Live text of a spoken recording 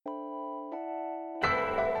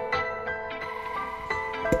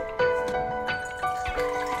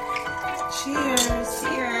Cheers.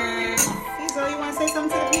 Cheers. Cesar, you want to say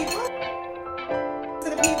something to the people? To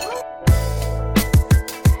the people?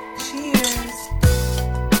 Cheers.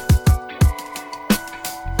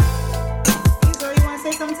 Cesar, you want to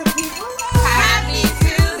say something to the people? Happy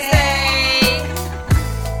Tuesday.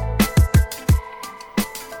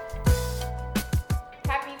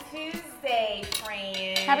 Happy Tuesday,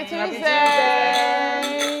 friends. Happy Tuesday.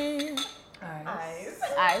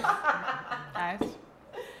 Eyes.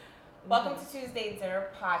 Welcome to Tuesday Dinner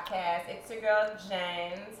Podcast. It's your girl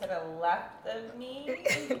Jen to the left of me.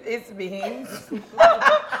 It's Beans.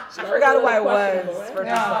 She forgot who I was. For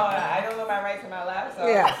No, I don't know my right to my left. So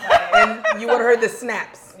yeah, like, and you would have heard the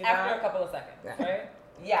snaps. you know? After a couple of seconds, right?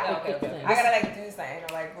 Yeah. Okay. I gotta like do something or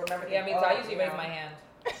like remember. Yeah, me too. I usually raise my hand.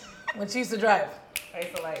 When she used to drive.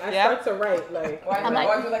 Okay, so like, I Yep. start to write, like, or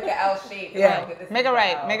I do like the L shape. Yeah. Like, this Make is it the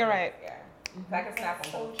right, L. make it right. Yeah. So I can snap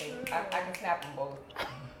on both things. I can snap on both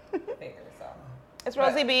fingers. So. It's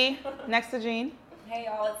Rosie B. Next to Jean. Hey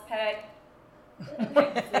y'all, it's Peg.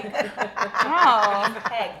 Oh,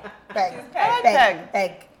 Peg. Peg. She's I like Peg. Peg.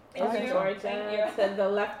 Peg. okay, you. Georgia Thank to the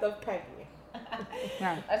left of Peggy.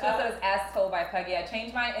 Yeah. I should have said it's as told by Peggy. I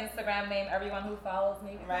changed my Instagram name. Everyone who follows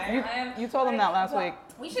me, Right? I am. You told them that last week.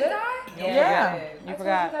 We should die. Yeah. You I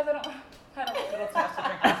forgot. told you guys I don't have a little too much to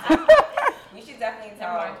drink. We should definitely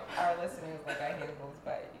tell Never mind. our listeners like our handles,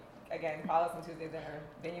 but again, follow us on Tuesday Dinner.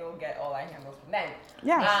 Then you'll get all our handles from then.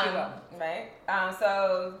 Yeah. Right?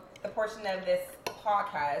 So the portion of this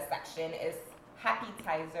podcast section is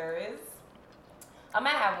appetizers. I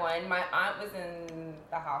might have one. My aunt was in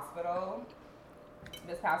the hospital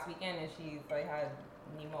this past weekend and she like had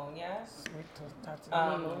pneumonia.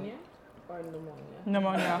 Pneumonia or pneumonia?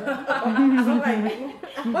 Pneumonia.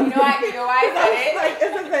 I'm like, You know why I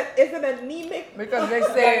said it? is it anemic? Because they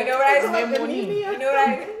Yeah, say you know what I Is it like pneumonia. anemia? You know what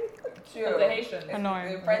I True. It's a Haitian. It's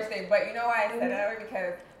Annoying. the French thing. But you know why I said that?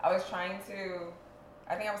 Because I was trying to,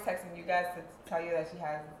 I think I was texting you guys to tell you that she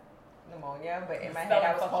has pneumonia, but in my head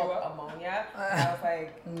I was Spelling called fucked you ammonia. And I was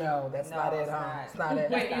like, No, that's No, not it, it's huh? not. It's not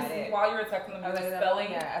it. Wait, Not it. while you were texting them, I you was were like, spelling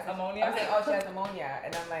I was ammonia? like, oh, she has pneumonia.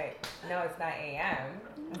 And I'm like, no, it's not AM.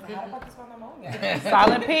 I was like, how the fuck is spell pneumonia?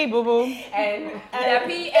 Silent P, boo boo. and That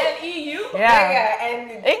P-N-E-U? Yeah. and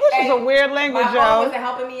English is a weird language, my phone yo. wasn't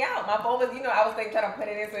helping me out. My phone was, I was like trying to put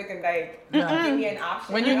it in so it can like give me an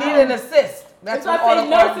option. When you No. need an assist, that's It's when like all the saying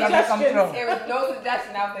no cards doesn't come suggestions. through. There was no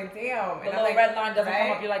suggestion. I was like, damn. The And I'm little like, red line doesn't right?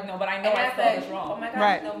 come up. You're like, no, but I know And I I spelled said, this oh wrong. my gosh,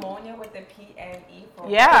 Right. pneumonia with the P-N-E for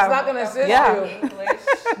Yeah. It's not gonna assist Yeah. you English.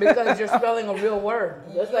 because you're spelling a real word.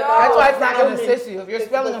 Just like That's why it's not I gonna was assist you. If you're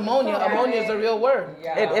spelling ammonia, ammonia is a real word.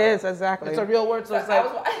 Yeah. It is, exactly. It's a real word, so So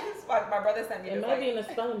it's like my brother sent me It this. might be in Like,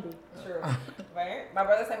 a spelling bee. true, right? My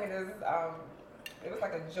brother sent me this. It was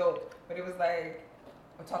like a joke, but it was like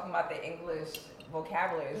I'm talking about the English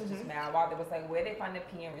vocabulary just now. While it was like, where they find the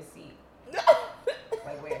P in receipt?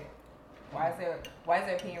 Like where? Why is there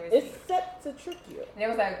a P in receipt? It's set to trick you. And it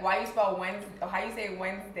was like, why you spell Wednesday, or how you say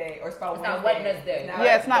Wednesday, or spell It's Wednesday. not Wednesday.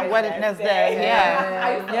 Yeah, it's not Wednesday. Yeah.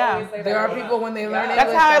 I used to Yeah. always say there that are growing people up. when they learn Yeah. English.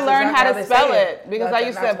 That's how I learned exactly how they to spell say it because I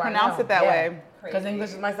used to That's why I pronounce know. it that Yeah. way. Because English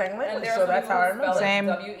is my second And language, there are so some that's how I people who remember. spell Same.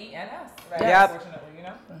 it W-E-N-S. Right. Yep. Unfortunately, you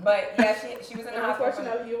know? But yeah, she was in the And hospital.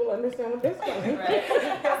 unfortunately, you will understand what this means. Right.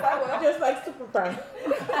 Yes, I will. Just like super prime.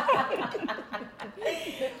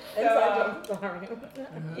 Inside joke, sorry.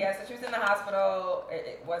 Yeah, so she was in the hospital.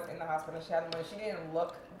 It was in the hospital. She had pneumonia. She didn't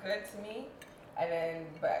look good to me. And then,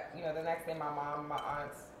 but the next day, my mom, my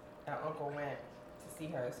aunts, and uncle went to see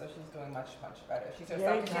her. So she's doing much, much better. She's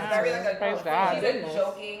herself. She's very like Praise a, God. she's a Goodness.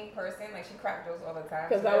 joking person. Like she cracked jokes all the time.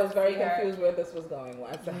 Because So I was to very see her- confused where this was going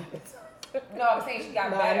once. No, I'm saying she got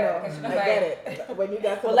No, I better. know. 'Cause she I was like, get it. When you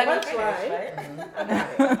got to well, the let me finish, punchline, right? I got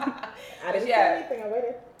it. I didn't Yeah. say anything. I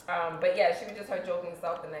waited. But yeah, she was just her joking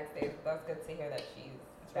self the next day. So that's good to hear that she's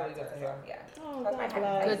really good to hear. Yeah. Oh, That's my God happy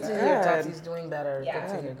bless. Good to Good. hear Tati's doing better. Yeah. Good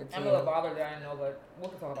to hear. Good to I'm a hear. little bothered that I didn't know, but we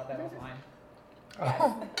can talk about that offline.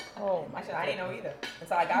 Oh my Actually, I didn't know either.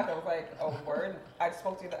 Until I got there, I was like, oh, word. I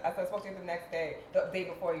spoke to you the next day. The day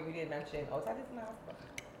before, you did mention, oh, Tati's in the hospital.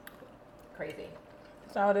 Crazy.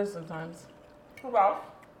 That's how it is sometimes. Ralph?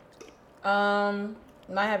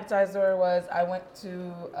 My appetizer was I went to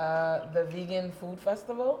the vegan food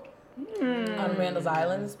festival on Randall's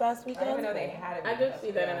Island this past I didn't even weekend. know they had it. I did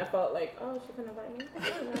see that and I felt like, oh, she can invite me. I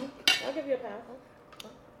don't know. I'll give you a pass.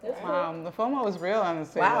 The FOMO is real on this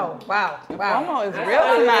table. Wow. FOMO is I real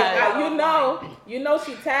saw it, tonight. you know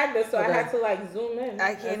she tagged us, so I had to like zoom in.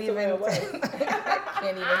 I can't as to even. where it was.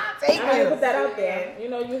 Can't even take I had to put it. that out there. You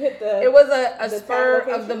know, you hit the. It was a the spur tag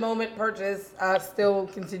of the location. moment purchase, still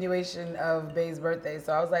continuation of Bay's birthday.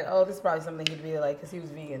 So I was like, oh, this is probably something he'd be like, because he was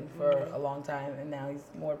vegan for a long time, and now he's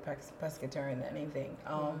more pescatarian than anything.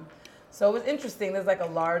 So it was interesting. There's like a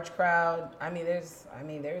large crowd. There's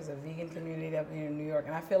a vegan community up here in New York,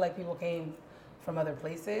 and I feel like people came from other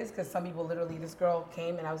places because some people literally. This girl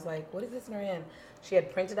came, and I was like, what is this in her hand? She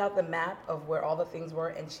had printed out the map of where all the things were,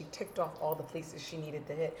 and she ticked off all the places she needed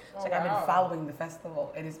to hit. She's like, I've been following the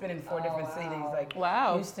festival, and it's been in 4 different cities, like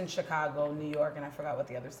Houston, Chicago, New York, and I forgot what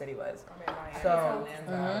the other city was. So,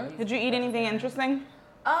 Did you eat anything interesting?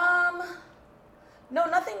 no,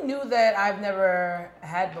 nothing new that I've never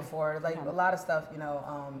had before. Like a lot of stuff,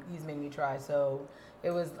 he's made me try. So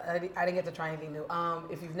it was, I didn't get to try anything new.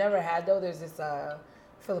 If you've never had though, there's this,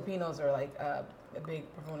 Filipinos are like a big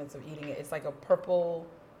proponents of eating it. It's like a purple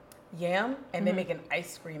yam, and they make an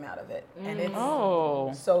ice cream out of it, and it's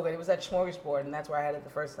so good. It was at Smorgasbord, and that's where I had it the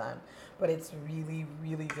first time. But it's really,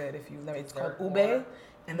 really good. If you've never, it's called Ube,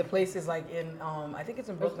 and the place is like in, I think it's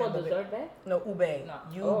in It's Brooklyn. called Dessert Bay? No, Ube. No.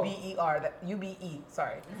 U-B-E-R. U-B-E.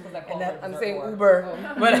 Sorry. Like And that, I'm saying Uber.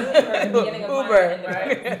 Uber, but Beginning of mine, Uber. end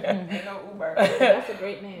of mine. Ain't no Uber. That's a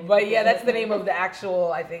great name. But yeah, that's the name of the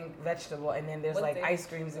actual, I think, vegetable. And then there's What like day? ice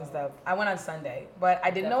creams and stuff. I went on Sunday, but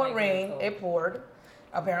I didn't know it Definitely rained. cold. It poured,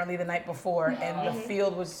 apparently the night before, and the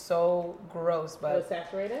field was so gross, It was but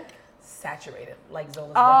saturated? saturated, like Zola's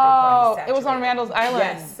birthday Oh, party. it was on saturated. Randall's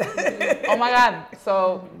Island. Yes. Oh my God.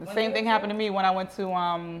 So the same thing happened to me when I went to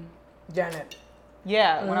Janet.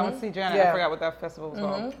 when I went to see Janet. I Yeah. forgot what that festival was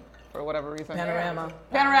called for whatever reason. Panorama.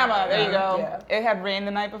 Panorama, there you go. Yeah. It had rained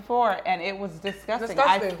the night before, and it was disgusting.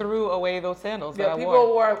 Disgusting. I threw away those sandals Yeah, that I people wore.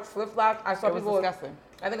 wore flip-flops. I saw It was people. disgusting.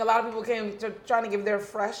 I think a lot of people came to trying to give their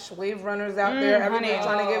fresh wave runners out there. Everybody honey.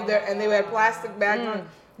 trying to give their, and they had plastic bags on.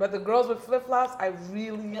 But the girls with flip-flops, I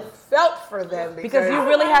really felt for them Because you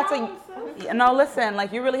really had to, no, listen,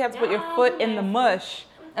 like you really had to put your foot in the mush.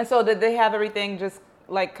 And so did they have everything just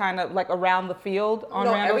like kind of like around the field on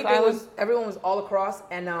Randall's Island? everyone was all across,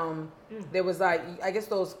 and there was like, I guess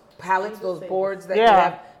those pallets, those boards that Yeah. you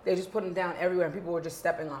have, they just put them down everywhere, and people were just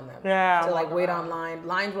stepping on them. Yeah. To like wait on line.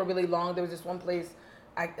 Lines were really long. There was this one place.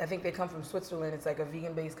 I think they come from Switzerland. It's like a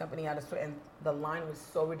vegan-based company out of Switzerland, and the line was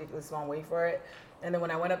so ridiculous long wait for it. And then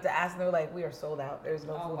when I went up to ask them, they were like, "We are sold out. There's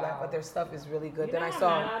no food left, but their stuff is really good." Then I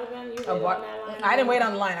saw. I didn't wait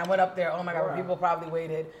on the line. I went up there. Oh my God, people probably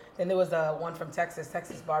waited. Then there was one from Texas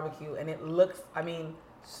barbecue, and it looks,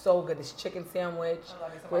 so good. This chicken sandwich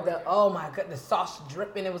with the sauce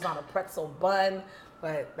dripping. It was on a pretzel bun.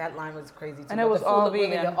 But that line was crazy too. And it But was the food all looked really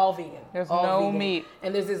vegan. good. All vegan. There's All no vegan. meat.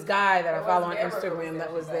 And there's this guy that I follow on Bear Burger Instagram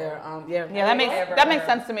that was was there. Yeah, That makes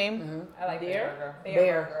sense to me. I like Beer?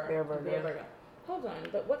 Bear Burger. Beer burger. Hold on,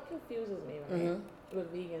 but what confuses me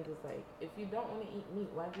with vegans is like, if you don't want to eat meat,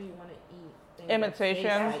 why do you want to eat things Imitation.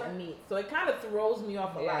 that taste like meat? So it kind of throws me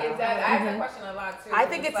off a lot. It does. I ask that question a lot too. I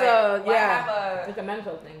think it's like, a- why yeah. have It's a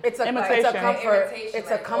mental thing. It's a Imitation. comfort. Imitation, It's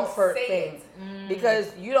a like, comfort say thing it.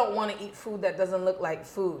 because you don't want to eat food that doesn't look like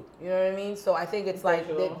food. You know what I mean? So I think it's like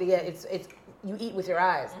Visual. it's you eat with your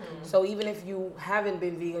eyes. So even if you haven't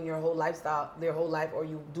been vegan your whole life, or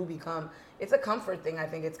you do become, it's a comfort thing. I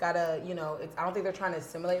think it's gotta, I don't think they're trying to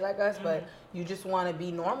assimilate like us, but you just want to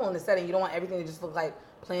be normal in the setting. You don't want everything to just look like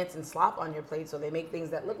plants and slop on your plate. So they make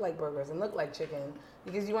things that look like burgers and look like chicken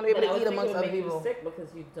because you want to be But I able would to eat think it amongst would other make people. you sick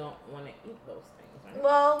because you don't want to eat those things. Right?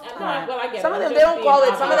 Well, I get some it. of them I'm they just don't being call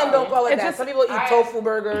it. Some of them don't honest. call it It's that. just- Some people eat tofu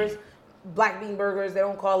burgers, black bean burgers. They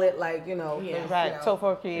don't call it like Yeah. Right,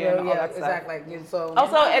 tofurkey Yeah, and all yeah, that stuff. exactly. Like, so.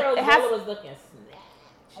 Also, My it girl has Zola was looking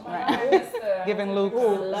giving Luke.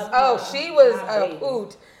 She was My a baby.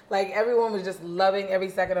 hoot. Like everyone was just loving every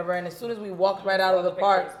second of her. And as soon as we walked right out of the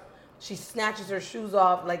park, she snatches her shoes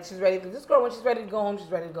off. Like she's ready. This girl, when she's ready to go home, she's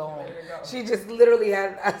ready to go home. She just literally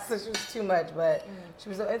had. So she was too much, but she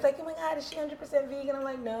was. It's like, oh my God, is she 100% vegan? I'm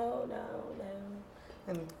like, no.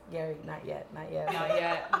 And Gary, not yet. Not yet.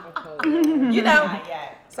 You know, Not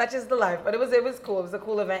yet. such is the life. But it was cool. It was a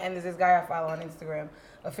cool event. And there's this guy I follow on Instagram,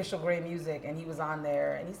 Official Gray Music, and he was on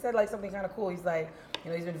there, and he said like something kind of cool. He's like,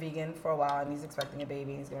 he's been vegan for a while, and he's expecting a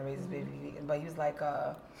baby, and he's gonna raise his baby vegan. But he was like,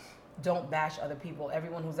 don't bash other people.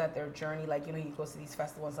 Everyone who's at their journey, like, you know, you go to these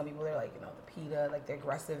festivals, some people, they're like, you know, the PETA, like, they're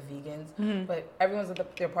aggressive vegans. But everyone's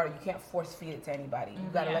at their part. You can't force feed it to anybody. You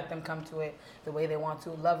got to let them come to it the way they want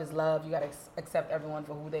to. Love is love. You got to accept everyone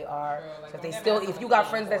for who they are. True, like, So if don't they get still, mad at if you got someone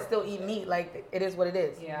friends that for still it. eat meat, like, it is what it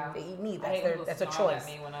is. Yeah. They eat meat. I hate That's a people snarl choice. at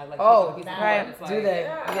me when I, like, Oh, pick up a piece of right. bread. It's Do like, they?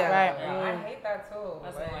 Yeah. Yeah. Right. I hate that too.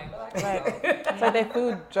 That's Like, annoying. relax Right. yourself. It's like they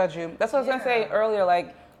food judge you. That's what I was gonna say earlier.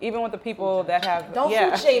 Like even with the people that have Don't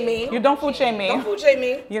food shame me. You don't food shame me. Don't food shame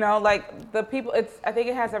me. You know, like the people. I think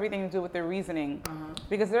it has everything to do with their reasoning,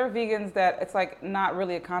 because there are vegans that it's like not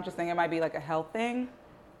really a conscious thing. It might be like a health thing.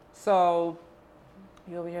 So,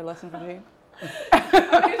 you over here listening to me? I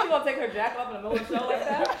guess she gonna take her jacket off in the middle of the show like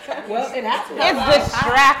that. Well, it has to. It's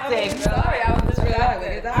distracting. Sorry, I was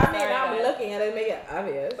distracted. I mean, I'm looking at it, make it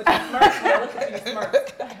obvious. But you smirked. I looked at you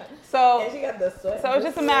smirked. So, And she got the sweat. so it's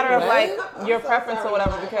just a matter of like your preference or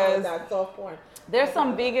whatever. I Because got soft porn. there's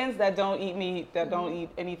some vegans that don't eat meat, that don't eat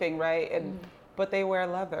anything, right? And but they wear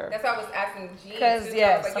leather. That's why I was asking G. Because, too, so I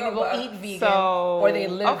yeah, was like, some yo, people but- eat vegan. So or they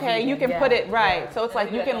live okay, vegan. you can Yeah. put it right. Yeah. So it's like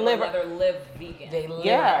you Maybe can like live a live vegan. They live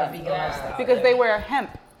Yeah. a vegan Yeah. lifestyle. because they wear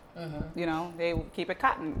hemp. You know, they keep it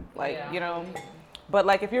cotton, like Yeah. you know. But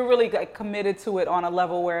like if you're really like, committed to it on a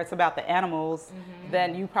level where it's about the animals,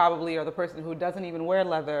 then you probably are the person who doesn't even wear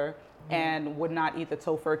leather and would not eat the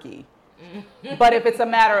tofurkey. But if it's a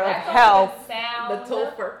matter of health, The Sound.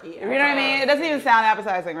 tofurkey. you know what I mean? It doesn't even sound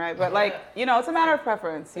appetizing, right? But like, you know, it's a matter of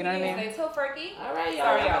preference. You know what I mean? Say tofurkey. All right, y'all.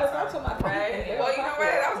 Sorry, I y'all. gotta start to my Right? Well, you know what?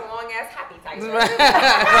 That was a long ass happy title.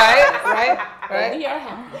 right? We are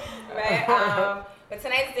happy. Right? But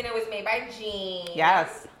tonight's dinner was made by Jean.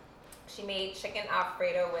 Yes. She made chicken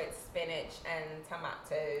Alfredo with spinach and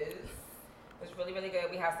tomatoes. It was really, really good.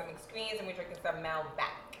 We have some greens and we're drinking some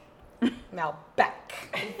Malbec. Now back.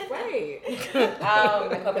 Right.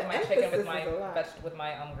 I covered my chicken Emphasis with my is a lot. with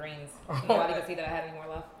my greens. You know, I didn't even see that I had any more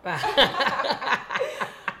left.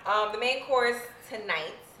 The main course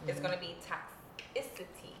tonight is going to be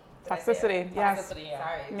toxicity. Did I say it? Toxicity. Yes. Toxicity, yeah.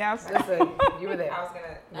 Sorry. Yes. Listen, you were there. I was going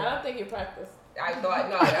to. I don't think you practiced. I thought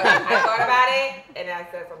about it and I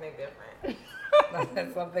said something different.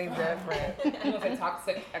 That's something different. I'm gonna say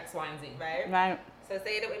toxic X, Y, and Z. Right? Right. So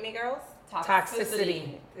say it with me, girls.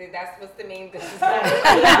 Toxicity. That's what's the main I said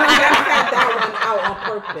that one out on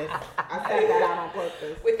purpose. I said that out on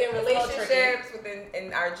purpose. within It's a little relationships,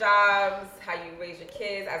 in our jobs, how you raise your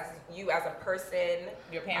kids, as you as a person,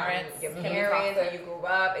 Your parents. your can be parents, how toxic. you grew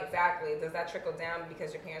up, exactly. Does that trickle down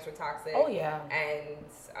because your parents were toxic? Oh, yeah. And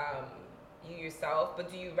you yourself, but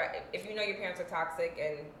do you, if you know your parents are toxic,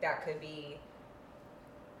 and that could be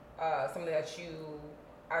something that you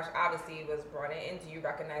obviously was brought in, do you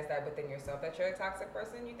recognize that within yourself that you're a toxic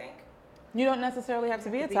person? You think? You don't necessarily have to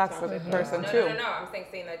be a toxic person, No, too. no. I'm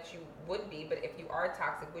saying that you would be, but if you are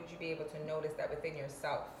toxic, would you be able to notice that within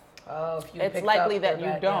yourself? Oh, if you It's picked likely up that their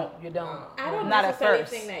you bad- don't. You don't. I don't Not at necessarily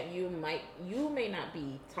first. think that you may not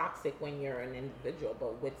be toxic when you're an individual,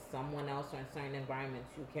 but with someone else or in certain environments,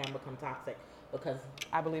 you can become toxic because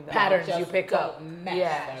I believe that. Patterns just you pick up. don't mesh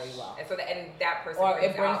Yeah. very well. And so that person Or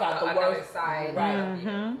brings it brings out the another worst side. Right.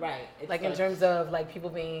 Mm-hmm. Right. It's Like in terms of like people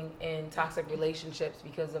being in toxic relationships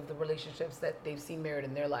because of the relationships that they've seen mirrored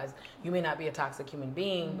in their lives. You may not be a toxic human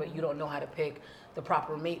being, but you don't know how to pick the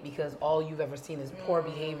proper mate because all you've ever seen is poor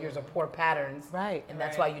behaviors or poor patterns. Right. And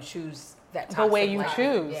that's Right. why you choose that The toxic way you life.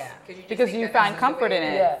 choose. Yeah. Just Because think you that find this is the comfort way in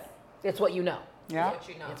it. Yeah. It's what you know. Yeah. What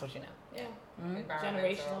you know. It's what you know. yeah, Environmental.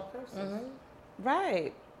 generational person.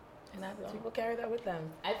 Right. And people carry that with them.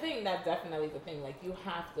 I think that definitely is the thing. Like you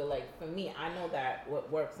have to like for me, I know that with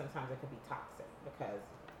work sometimes it could be toxic because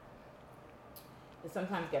it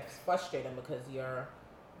sometimes gets frustrating because you're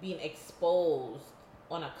being exposed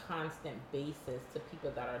on a constant basis to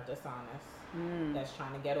people that are dishonest, that's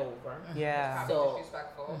trying to get over, Yeah. Probably So-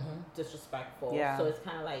 disrespectful. disrespectful. Yeah. So it's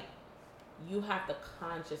kind of like you have to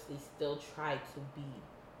consciously still try to be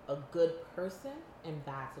a good person in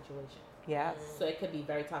bad situations. Yes. So it could be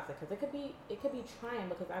very toxic because it could be trying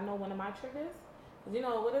because I know one of my triggers. 'Cause you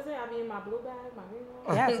know what is it? I be in my blue bag, my green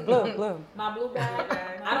one. Yes. Blue. Blue. My blue bag.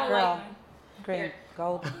 bag. I don't Girl. like Green.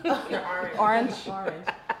 Gold. You're orange. Orange. orange.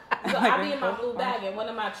 So I be in my blue bag, and one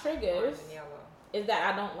of my triggers Orange and yellow. is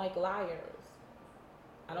that I don't like liars.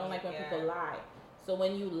 I don't like when Yeah. people lie. So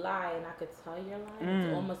when you lie, and I could tell you're lying,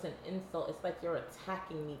 it's almost an insult. It's like you're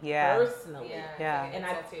attacking me Yeah. personally. Yeah. Yeah. And And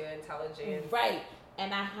I I- to your intelligence. Right.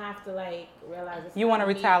 And I have to like realize it's You not wanna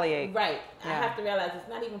me. retaliate. Right. I Yeah. have to realize it's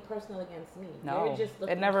not even personal against me. No, You're just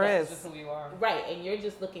looking it never to- is. This is who you are. Right, and you're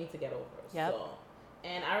just looking to get over. Yep. So,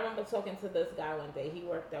 and I remember talking to this guy one day. He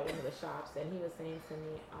worked at one of the shops, and he was saying to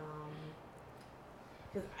me,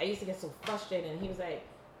 because I used to get so frustrated, and he was like,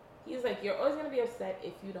 He's like, you're always gonna be upset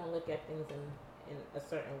if you don't look at things in a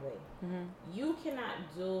certain way. Mm-hmm. You cannot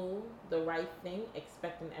do the right thing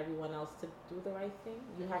expecting everyone else to do the right thing.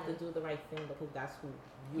 You have to do the right thing because that's who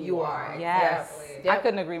You are. Yes. Exactly. I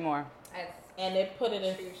couldn't agree more. That's And it put it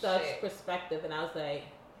in true such shit. perspective, and I was like,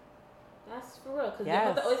 that's for real. Because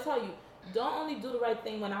Yes. they always tell you, don't only do the right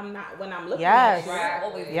thing when I'm looking Yes. at you. Right.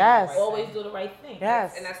 Always do Yes. the right Always thing. do the right thing.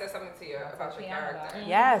 Yes. and that says something to you about your Piano character. bar.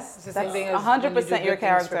 Yes. It's the That's same thing as 100% when you your do good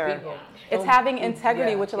things for character. people. It's Don't- having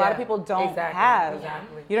integrity, yeah, which a lot of yeah. people don't Exactly, have.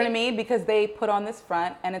 exactly. You know what I mean? Because they put on this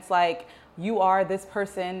front and it's like, you are this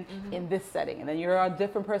person in this setting, and then you're a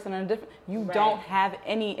different person in a different. You Right. don't have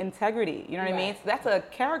any integrity. You know what I mean? Right. So that's a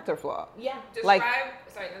character flaw. Yeah. Describe, Like-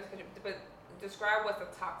 sorry, but describe what's a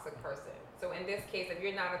toxic person. So in this case, if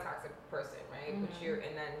you're not a toxic person, right, but you're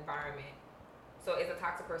in that environment, so is a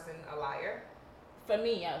toxic person a liar? For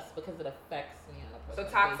me, yes, because it affects me on a So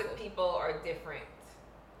personal toxic basis. people are different.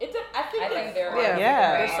 I think there Yeah. are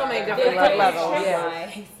Yeah. There's so many different different Different levels. levels. Yeah.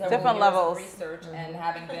 Several Different years of levels. research and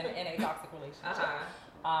having been in a toxic relationship.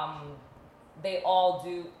 Uh-huh. They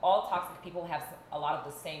all toxic people have a lot of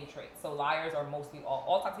the same traits. So liars are mostly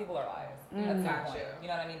all toxic people are liars. That's the Gotcha. point. You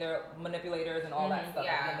know what I mean? They're manipulators and all that stuff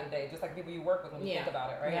Yeah. at the end of the day. Just like people you work with when you Yeah. think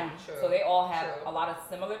about it, right? Yeah. True. So they all have True. a lot of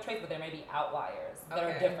similar traits, but there may be outliers that are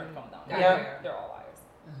Okay. different from them. Gotcha. They're all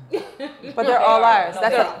liars. But they're all liars. No,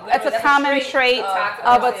 That's that's a common trait Toxic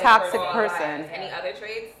of a person toxic or all person. liars. Any other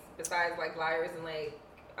traits besides like liars and like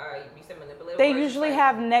you said manipulative? They or just, usually like,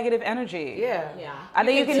 have negative energy. Yeah. Yeah. I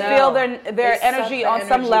think you can tell. feel They their suck energy the on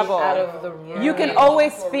some energy level. out of the room. You can Yeah.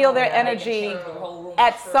 always Walk into a feel room their and they can energy change the whole room.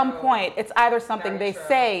 at True. some point. It's either something Very they true.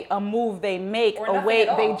 say, a move they make, Or a nothing way at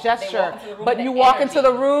all. they They walk gesture, into the room but and you the walk into the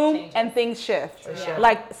energy room changes. and things shift. Yeah.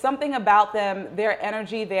 Like something about them, their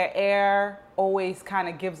energy, their air always kind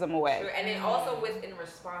of gives them True. away. And then also within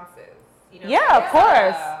responses. You know, Yeah, of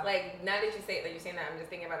course. Like now that you say that you're saying that, I'm just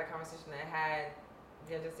thinking about a conversation I had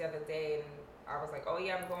just the other day, and I was like, oh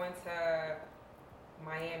yeah, I'm going to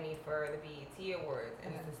Miami for the BET Awards,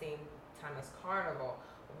 and it's the same time as Carnival.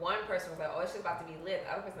 One person was like, oh, it's just about to be lit.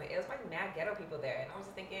 The other person was like, it was like mad ghetto people there, and I was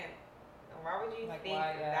just thinking, why would you Like, think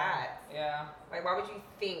why, yeah. that? Yeah. Like, why would you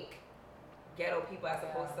think ghetto people as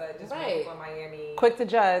opposed to just Right. people in Miami? Quick to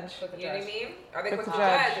judge. Quick to You know what I judge. mean? Are they Quick quick to to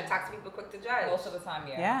judge? judge. Are toxic people quick to judge? Most of the time,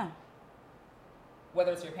 yeah. Yeah.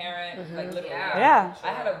 Whether it's your parent, like literally. Yeah. Yeah.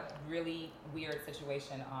 I had a really weird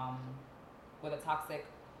situation with a toxic.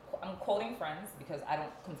 I'm quoting friends because I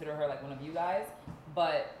don't consider her like one of you guys,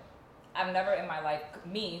 but I've never in my life,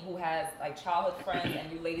 me who has like childhood friends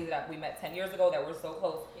and you ladies that we met 10 years ago that were so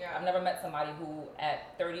close, Yeah. I've never met somebody who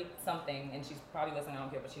at 30 something, and she's probably listening, I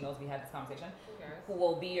don't care, but she knows we had this conversation, Who cares? who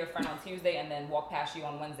will be your friend on Tuesday and then walk past you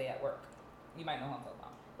on Wednesday at work. You might know who I'm talking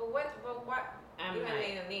about. But what? I'm You not. might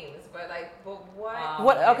name the names, but like, but what?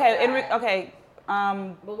 What? is Okay. that? Okay.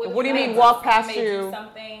 But What do you May mean do- walk past may do you?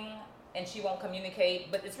 something and she won't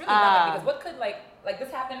communicate, but it's really Ah. nothing because what could like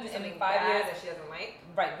this happened in Something 5 bad years. that she doesn't like.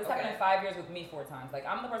 Right, this happened Okay. in 5 years with me 4 times. Like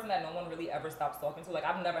I'm the person that no one really ever stops talking to. Like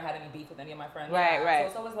I've never had any beef with any of my friends. Right,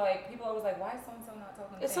 right. So it's like people are always like, why is so and so not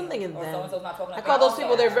talking? to It's things? something in or them. so and so's not talking. I to call things. those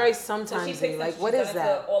people, they're very So she sometimes. takes Like, she's what done is it to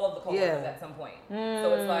that? all of the coworkers Yeah. at some point.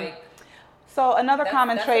 So it's like So another That's-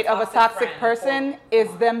 common that's trait a of a toxic toxic friend. person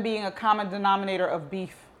is them being a common denominator of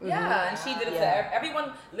beef. yeah, and she did it Yeah. to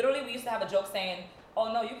everyone. Literally, we used to have a joke saying,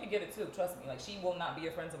 "Oh no, you could get it too. Trust me. Like she will not be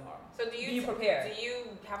your friend tomorrow." So do you Be prepared. Do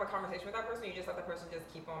you have a conversation with that person? Or you just let the person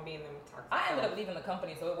just keep on being them toxic? I ended up leaving the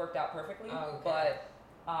company, so it worked out perfectly. Oh, okay. But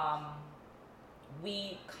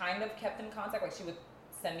we kind of kept in contact. Like she would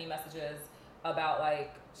send me messages about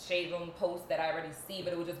like shade room posts that I already see,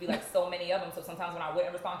 but it would just be like so many of them. So sometimes when I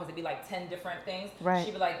wouldn't respond, because it'd be like 10 different things, Right.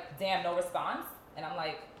 she'd be like, "Damn, no response," and I'm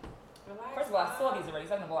like, Relax. first of all, I saw these already.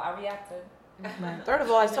 Second of all, I reacted. Third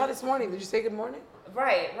of all, I saw this morning. Did you say good morning?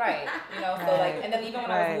 Right. You know, so like, and then even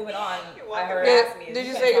when I Right. was moving on, You I walked heard. past me. Did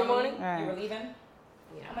you couldn't say tell good morning? me Right. You were leaving.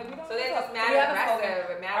 I'm like, we don't So they're just talk. mad We haven't aggressive,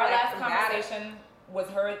 spoken. and mad Our like last combative. conversation was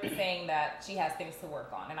her saying that she has things to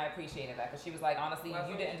work on, and I appreciated that because she was like, honestly, Well,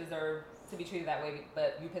 you didn't deserve to be treated that way,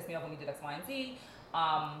 but you pissed me off when you did X, Y, and Z.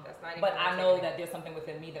 That's not even But I know taking- that there's something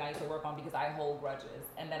within me that I need to work on because I hold grudges,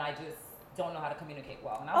 and then I just don't know how to communicate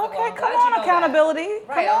well. And I was Okay, like, well, I'm come glad you on, know that. accountability.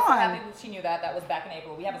 Right, Come I was so on. happy that she knew that. That was back in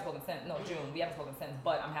April. We haven't spoken since. No, June. We haven't spoken since.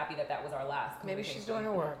 But I'm happy that that was our last. Maybe she's communication. doing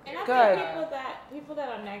her work. And I Good. think people that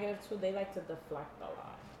are negative too, they like to deflect a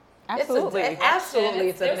lot. Absolutely. Absolutely,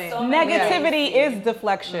 it's a There's thing. so many Negativity ways. is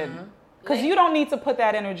deflection. Because Like- you don't need to put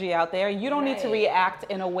that energy out there. You don't need to Right. react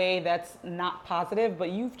in a way that's not positive,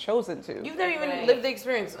 but you've chosen to. You've never even Right. lived the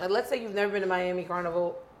experience. Let's say you've never been to Miami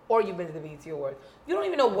Carnival or you've been to the BET Awards. You don't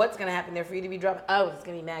even know what's going to happen there for you to be dropping. Oh, it's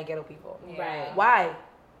going to be mad ghetto people. Yeah. Why?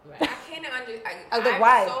 Right. I can't understand. I was like, I'm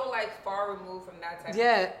why? so like far removed from that type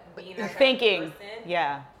Yeah. of being that type Thinking. of person.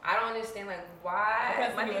 Yeah. I don't understand like why.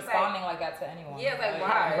 Depends My on you thing's responding like that to anyone. Yeah, like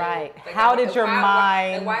why? Right. Like, How why- did your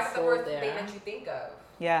mind why is it the go first there? thing that you think of?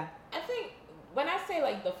 Yeah. I think when I say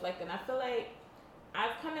like deflecting, I feel like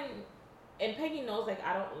I've come in, and Peggy knows like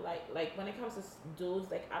I don't like when it comes to dudes,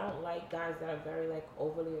 like I don't like guys that are very like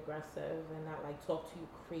overly aggressive and that like talk to you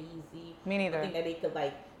crazy. Me I neither. think that they could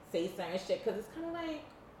like say certain shit because it's kind of like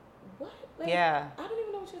what? Like, Yeah. I don't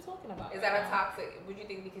even know what you're talking about. Is that a toxic? Would you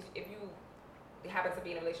think because if you happen to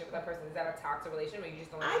be in a relationship with that person, is that a toxic relationship, or you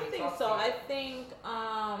just don't? I really think talk so. To I you? think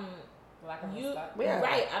Lack of you respect. Yeah.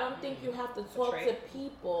 right. I don't think you have to talk to trait.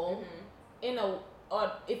 people Mhm. in a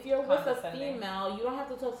or if you're with a Condescending. female, you don't have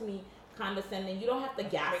to talk to me condescending. You don't have to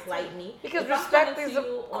gaslight me. Because If I'm respect coming is to a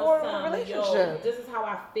you on core of a some, relationship. Yo, this is how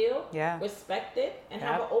I feel. Yeah. Respect it and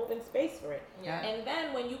have Yep. an open space for it. Yeah. And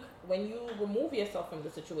then when you remove yourself from the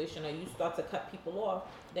situation or you start to cut people off,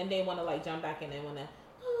 then they want to like jump back and they want to,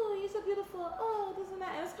 oh, you're so beautiful. Oh, this and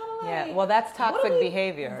that. And it's kind of like, Yeah. Well, that's what are toxic we-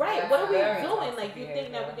 behavior. Right. That's What are we very doing? toxic Like, you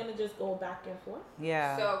think that behavior. we're gonna just go back and forth?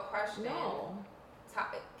 Yeah. So, question: No.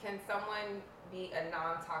 Can someone be a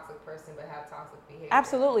non-toxic person but have toxic behavior?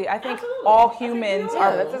 Absolutely. I think Absolutely. all I think we humans all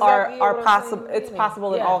are do. That's exactly what I'm possible. saying. It's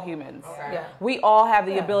possible in Yeah. all humans. Okay. Yeah. We all have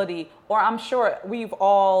the Yeah. ability, or I'm sure we've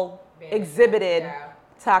all Been- exhibited Yeah.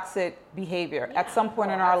 toxic behavior at some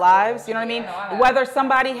point Oh, in our absolutely. lives. You know what I Yeah, mean? no, I have. Whether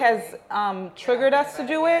somebody has triggered us to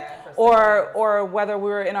do it, Yeah, or whether we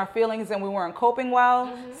were in our feelings and we weren't coping well,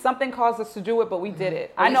 Mm-hmm. something caused us to do it, but we did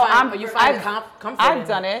it. Or I you know find- or you find I've, comfort I've in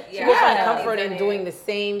done it. it. Yeah. You find Yeah. comfort You've in done doing it. the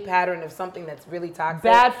same pattern of something that's really toxic.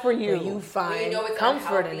 Bad for you. But you When find you know it's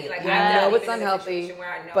comfort in unhealthy, it. like You I've know been it's in a unhealthy, situation where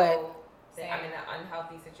I know but that I'm in an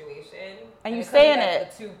unhealthy situation. And you it stay comes in back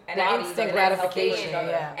it. to two And The I bodies instant that are healthy gratification, for each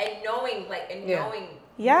other. yeah. And knowing, Yeah.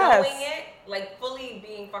 Yes. knowing it, like fully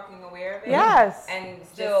being fucking aware of it. Yes. And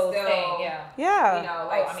Still just staying, yeah. Yeah. You know,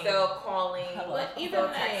 like I mean, still calling, hello. But even still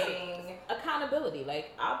like texting. accountability,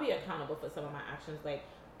 like I'll be accountable for some of my actions. Like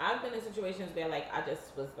I've been in situations where like I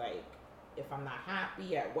just was like, if I'm not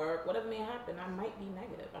happy at work, whatever may happen, I might be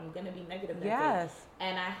negative. I'm gonna be negative that day. Yes.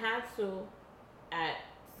 And I had to, at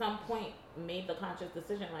some point, made the conscious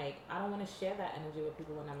decision like I don't want to share that energy with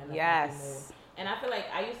people when I'm in a happy mood. Yes. And I feel like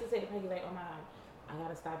I used to say to Peggy like, oh my God, I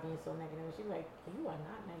gotta stop being so negative. And she's like, you are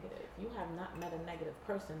not negative. You have not met a negative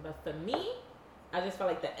person. But for me, I just felt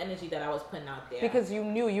like the energy that I was putting out there. Because you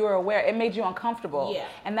knew, you were aware. It made you uncomfortable. Yeah.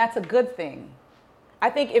 And that's a good thing. I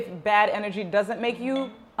think if bad energy doesn't make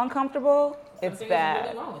you uncomfortable, it's Something is bad.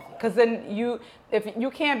 really wrong with you. Because then if you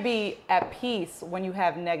can't be at peace when you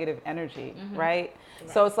have negative energy, right?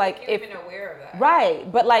 So it's like You're if even aware of that.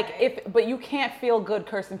 right, but like but you can't feel good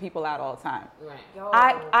cursing people out all the time. Right. Yo,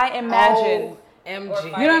 I imagine. OMG. You know what I'm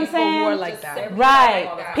People who are saying? like Just that. every Right.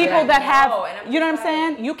 all the time. People Yeah. that No, have, and I'm you know what I'm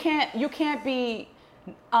just saying? You can't be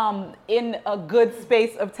in a good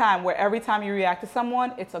space of time where every time you react to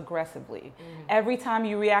someone, it's aggressively. Every time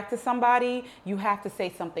you react to somebody, you have to say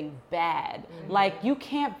something bad. Like you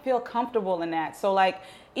can't feel comfortable in that. So like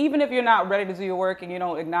even if you're not ready to do your work and you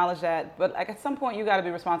don't acknowledge that, but like at some point you got to be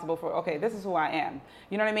responsible for, okay, this is who I am.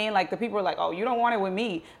 You know what I mean? Like the people are like, oh, you don't want it with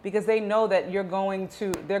me, because they know that they're going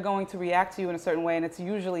to react to you in a certain way, and it's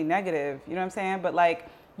usually negative. You know what I'm saying? But like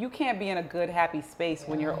you can't be in a good, happy space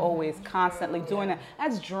when you're always constantly doing that.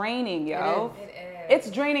 That's draining, yo. It is. It's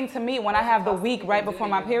draining to me when I have the week right before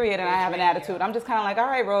my period and I have an attitude. I'm just kind of like, all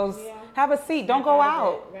right, Rose, have a seat. Don't go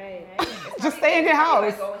out. Right. Just stay in your house.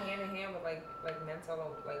 Like go hand in hand with like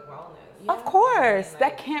mental like wellness. Of course,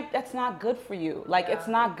 Like- that's not good for you. Like it's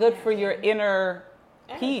not good for your inner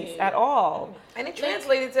peace at all. And it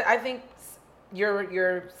translated to, I think,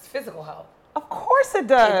 your physical health. Of course it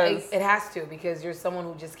does. It has to, because you're someone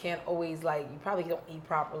who just can't always, like, you probably don't eat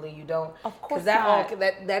properly. You don't. Of course Because that all not.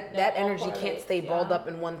 that all energy can't correlates, stay balled yeah. up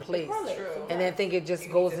in one place. correlates, True. And then I think it just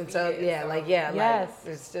You goes need to into feed it, yeah, so- like yeah, Yes.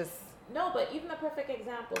 like it's just No, but even a perfect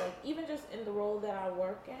example, like even just in the role that I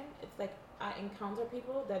work in, it's like I encounter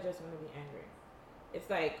people that just want to be angry. It's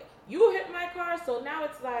like you hit my car, so now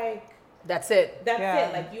it's like that's it. that's Yeah.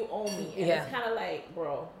 it. Like you owe me, and Yeah. it's kind of like,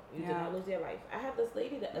 bro, you did Yeah. not lose your life. I had this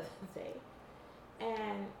lady the other day,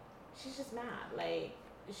 and she's just mad. Like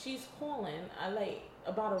she's calling,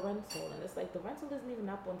 about a rental, and it's like the rental isn't even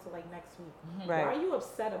up until like next week. Right. Why are you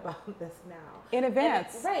upset about this now? In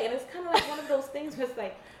advance. And right, and it's kind of like one of those things where it's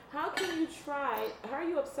like, how can you try? How are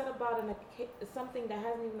you upset about something that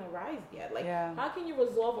hasn't even arisen yet? Like, Yeah. how can you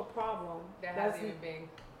resolve a problem That that's hasn't even been.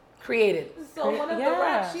 Created. so one of the Yeah.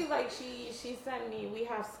 reps, she sent me. We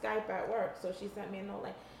have Skype at work, so she sent me a note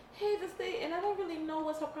like, "Hey, this thing," and I don't really know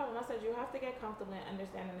what's her problem. I said, "You have to get comfortable and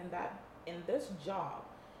understanding in this job,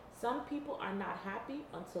 some people are not happy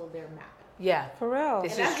until they're mad. Yeah. For real.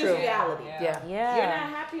 This And is that's true. just reality. Yeah. Yeah. You're not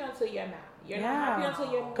happy until you're mad. You're not happy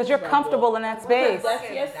until you're Because you're comfortable in that space. That's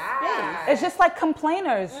your space. It's just like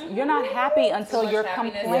complainers. You're not happy until much you're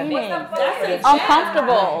happiness. complaining. What's That's a gem.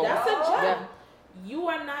 Uncomfortable. That's a gem. Yeah. You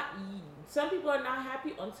are not. Some people are not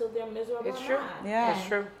happy until they're miserable. It's or true. mad. Yeah. It's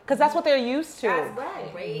true. Because that's what they're used to. That's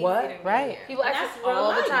Right. crazy What? to me. Right. People And ask that's us real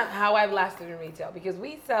all the life. time how I've lasted in retail because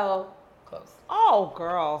we sell clothes. Oh,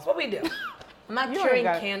 girl. That's what we do. I'm not You curing already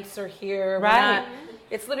got- cancer here. We're Right. not-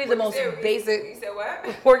 it's literally the most You basic. said what?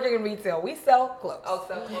 Working in retail, we sell clothes. Oh,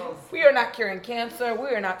 so close. We are not curing cancer. We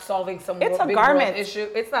are not solving some It's a big garment. world issue.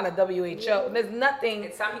 It's not a WHO. There's nothing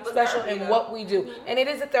It's some people's special therapy, in though. what we do. And it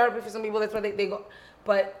is a therapy for some people. That's why they go.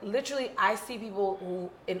 But literally, I see people who,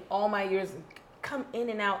 in all my years, come in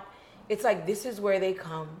and out. It's like this is where they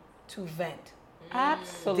come to vent.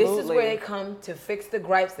 Absolutely. This is where they come to fix the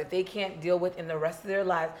gripes that they can't deal with in the rest of their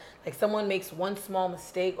lives. Like someone makes one small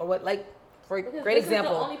mistake or what, like, for a Because great this is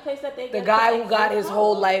example, the only place that they the get guy to who got his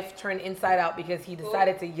whole express life turned inside out because he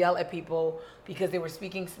decided to yell at people because they were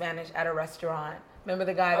speaking Spanish at a restaurant. Remember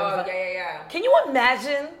the guy that was Oh, like, yeah. can you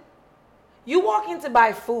imagine? You walk in to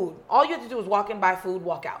buy food. All you have to do is walk in, buy food,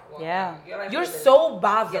 walk out. Yeah. Your life You're would've been- so Your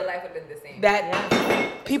bothered life would have been the same.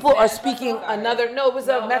 that people are speaking another. No, it was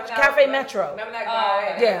a Cafe Metro. Remember that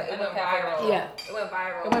guy? Yeah. It went viral. Yeah. It went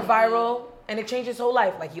viral. It went viral and it changed his whole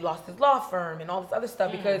life. Like he lost his law firm and all this other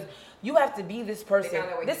stuff because you have to be this person. found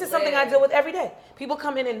out where This you is something I live. deal with every day. People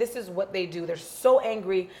come in and this is what they do. They're so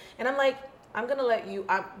angry. And I'm like, I'm going to let you,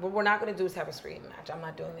 what we're not going to do is have a scream match. I'm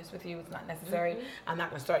not doing this with you. It's not necessary. I'm not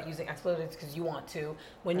going to start using expletives because you want to.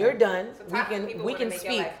 When you're done, Sometimes people we wanna can make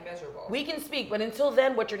your speak. life miserable. We can speak, but until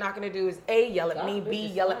then, what you're not going to do is A, yell at me, That's B,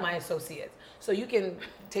 business yell at time. my associates. So you can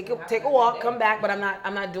take a walk, come back, but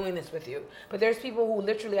I'm not doing this with you. But there's people who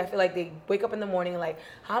literally, I feel like they wake up in the morning and like,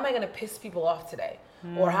 how am I going to piss people off today?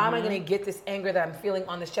 Or how am I going to get this anger that I'm feeling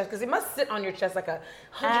on this chest? Because it must sit on your chest like a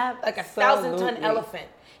 1,000-ton Absolutely. elephant.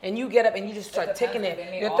 And you get up and you just start ticking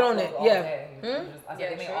it. You're throwing it. Yeah. true.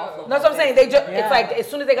 That's what I'm saying. They just, Yeah. it's like as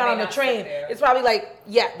soon as they got They on the not sit train, there. it's probably like,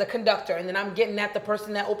 the conductor, and then I'm getting at the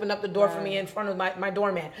person that opened up the door for me in front of my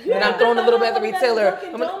doorman, and I'm throwing a little bit at the retailer.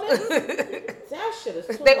 Dunkin' I'm gonna- That shit is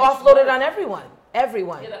too they much offloaded work. on everyone.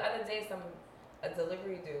 Everyone. Yeah, the other day, a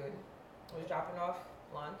delivery dude was dropping off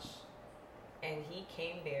lunch, and he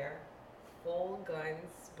came there, full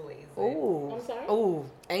guns blazing. Ooh. I'm sorry? Ooh,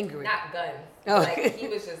 angry. Not guns. Oh. Like he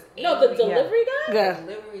was just No, the angry. delivery guy? Yeah.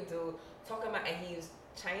 Delivery dude talking about, and he's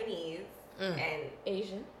Chinese, and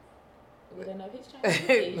Asian. We don't know if he's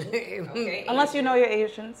Chinese. Asian. okay, Unless you know your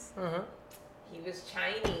Asians. he was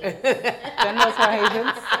Chinese. Jen knows her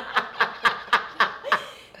Asians.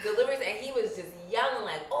 Deliveries, and he was just yelling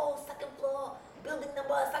like, "Oh, second floor, building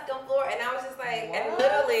number, second floor," and I was just like, and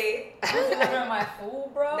literally, Who's delivering my food,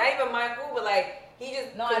 bro? not even my food, but like he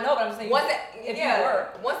just No, I know, but I'm saying once if you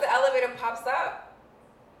work. once the elevator pops up,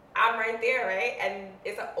 I'm right there, right, and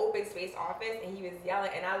it's an open space office, and he was yelling,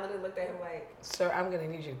 and I literally looked at him like, Sir, I'm gonna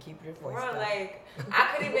need you to keep your voice bro, down. like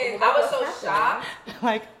I couldn't even. I was so shocked.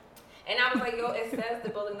 Like, And I was like, yo, it says the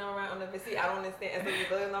building number right on the receipt. I don't understand. It says the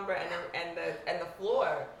building number and the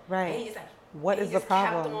floor. Right. And he just like, What and is he the just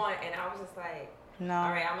kept problem? on, and I was just like, no. all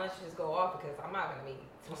right, I'm gonna let you just go off because I'm not gonna be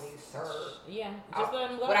telling you, sir. Yeah, just let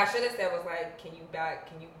him go. What I should have said was like, can you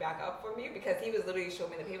back up for me? Because he was literally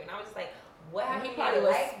showing me the paper, and I was just like, what And happened he in probably your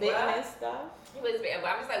was life, spitting bruh? and stuff. He was spitting, but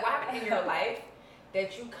I'm just like, what happened in your life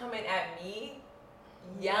that you coming at me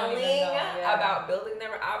yelling about building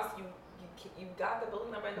number? Obviously, you got the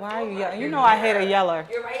building number. In the Why are you phone, yelling? you're You know I hate a here. yeller.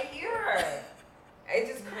 You're right here. It's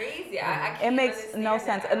just crazy. I It can't makes understand no that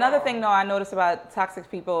sense. at Another all. thing, though, I noticed about toxic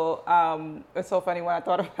people, it's so funny when I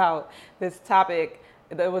thought about this topic.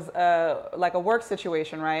 There was like a work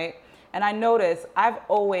situation, right? And I noticed I've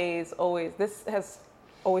always, this has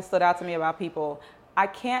always stood out to me about people. I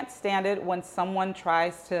can't stand it when someone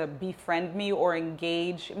tries to befriend me or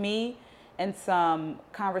engage me in some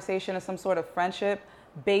conversation or some sort of friendship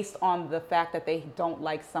based on the fact that they don't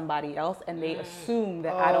like somebody else and they assume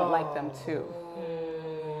that I don't like them too.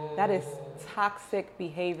 That is toxic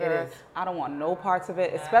behavior. It is. I don't want no parts of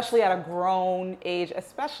it, especially at a grown age,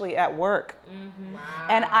 especially at work.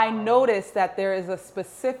 And I noticed that there is a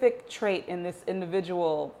specific trait in this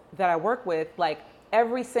individual that I work with. Like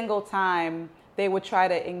every single time they would try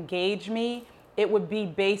to engage me, it would be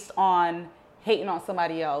based on hating on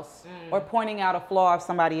somebody else or pointing out a flaw of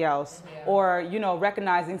somebody else or, you know,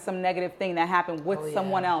 recognizing some negative thing that happened with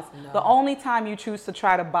someone else. No. The only time you choose to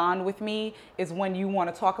try to bond with me is when you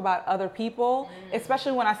want to talk about other people,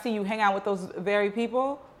 especially when I see you hang out with those very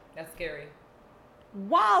people. That's scary.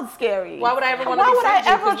 wild scary. Why would I ever want to Why be would friends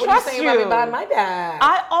I with you? ever 'Cause trust what are you saying you? about me behind my back?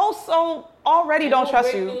 I also already don't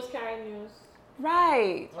trust Break you. news, carry news.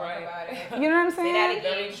 Right. Talk about it. You know what I'm Say that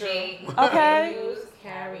saying? again, G. Okay. News,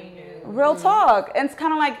 carry news. Real talk. And it's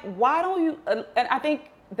kind of like, why don't you, and I think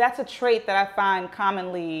that's a trait that I find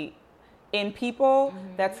commonly in people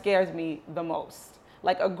that scares me the most.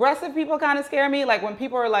 Like aggressive people kind of scare me. Like when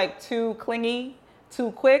people are like too clingy,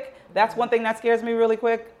 too quick, that's one thing that scares me really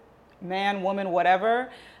quick. Man, woman, whatever.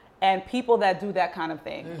 And people that do that kind of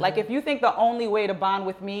thing. Like if you think the only way to bond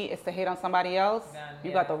with me is to hate on somebody else,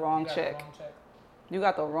 you got the wrong chick. You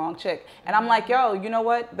got the wrong chick. And I'm like, yo, you know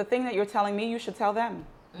what? The thing that you're telling me, you should tell them.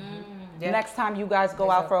 Next time you guys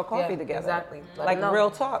go out for a coffee together. Exactly. Like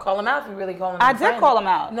real talk. Call them out if you really call them. I did call them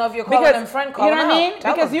out. No, if you're calling them friend, call you know them what I out. mean?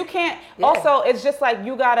 Tell Because them. you can't. Yeah. Also, it's just like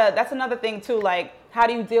you gotta. That's another thing too. Like, how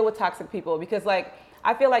do you deal with toxic people? Because like,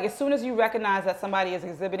 I feel like as soon as you recognize that somebody is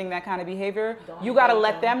exhibiting that kind of behavior, you gotta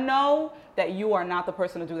let them know that you are not the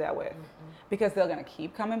person to do that with. Because they're gonna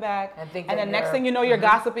keep coming back, And think and that then next you're- thing you know, you're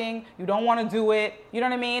gossiping. You don't want to do it. You know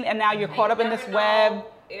what I mean? And now you're caught up in this web.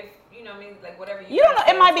 If you know what I mean, like whatever You don't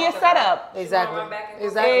know. It might be a talk about, setup. she Exactly. gonna run back and go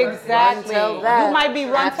Exactly. first. Exactly. Run, tell that. You might be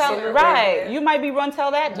run tell Absolutely. right. You might be run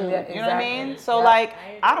tell that dude. Yeah, You know what I exactly. mean? So Yeah. like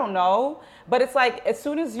I don't know, but it's like as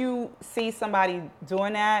soon as you see somebody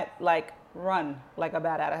doing that, like run like a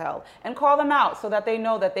bat out of hell and call them out so that they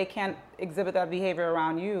know that they can't exhibit that behavior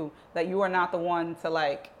around you. That you are not the one to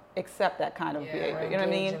like accept that kind of behavior. or You know what I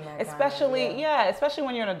engage mean? in that kind of, Especially yeah. especially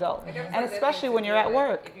when you're an adult, Like, that's and a good especially thing when to you're do, at like,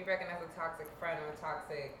 work. If you recognize a toxic friend or a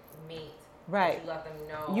toxic mate, Right. you let them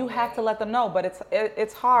know. You have like, to let them know, but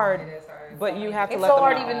it's hard. It is hard. But you have to It's let so them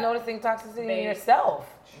hard know. even noticing toxicity in They-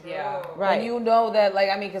 yourself. Yeah. Right. When you know that, like,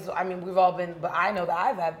 we've all been, but I know that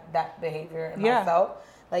I've had that behavior in Yeah. myself,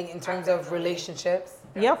 like in terms of relationships,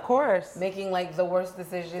 Yeah, of course. making like the worst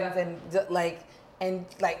decisions and Like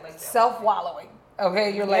that. self-wallowing.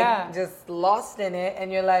 Okay, you're like Yeah. just lost in it,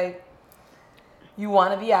 and you're like, you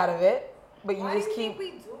want to be out of it, but you Why just do you keep.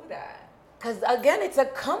 think we do that? Because again, it's a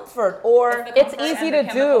comfort or It's easy to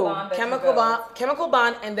do. chemical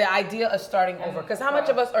bond, and the idea of starting over. Because how much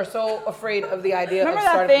of us are so afraid of the idea Remember of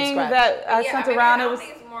that starting thing from scratch? that I sent mean, around? I It don't was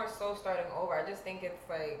think it's more so starting over. I just think it's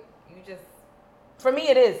like you just. For me,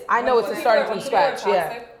 it is. I know it's a starting from scratch.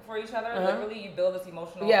 Yeah. For each other, literally, you build this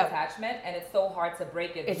emotional Yeah. attachment, and it's so hard to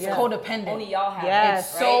break it. It's because codependent. Only y'all have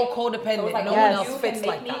Yes. it, So right? codependent. So it's like no yes. one else you fits can make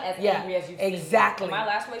like me that. as Yeah, angry as you see me. exactly. In my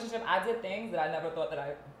last relationship, I did things that I never thought that I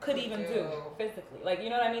could even do physically. Like, you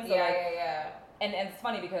know what I mean? So Yeah, like, yeah. and it's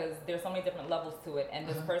funny because there's so many different levels to it, and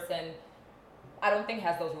this person, I don't think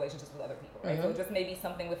has those relationships with other people, right? So it just maybe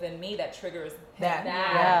something within me that triggers That.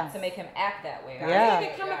 Yeah. to make him act that way. Right? Yeah.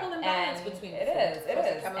 It's a chemical imbalance And between it the two. is, it So it's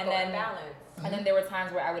a is, chemical and then imbalance. and then there were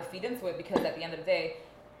times where I would feed into it because at the end of the day,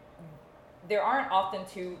 there aren't often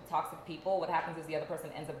two toxic people. What happens is the other person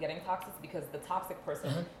ends up getting toxic because the toxic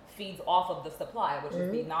person feeds off of the supply, which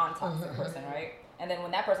is the non-toxic person, right? And then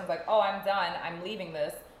when that person's like, oh, I'm done, I'm leaving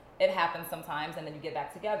this, it happens sometimes, and then you get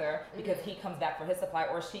back together because he comes back for his supply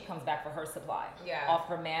or she comes back for her supply Yeah. off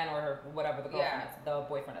her man or her, whatever the girlfriend Yeah. is, the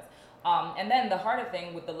boyfriend is. And then the harder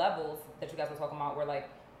thing with the levels that you guys were talking about were like,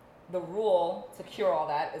 the rule to cure all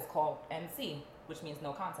that is called NC, which means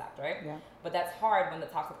no contact, right? Yeah. But that's hard when the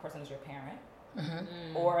toxic person is your parent,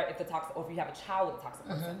 or if or if you have a child with a toxic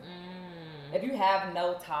person. If you have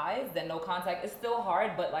no ties, then no contact is still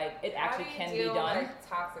hard, but like it actually How can do you be deal done. with, like,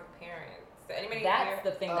 toxic parents. So anybody That's here?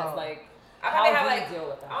 the thing that's like, I how probably do have you like deal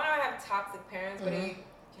with I that? don't know if I have toxic parents, but you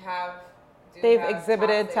have. do They've have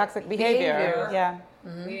exhibited toxic behavior. behavior. Yeah. You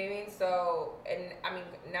know what I mean? So, and I mean,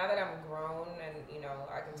 now that I'm grown and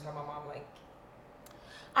I can tell my mom like,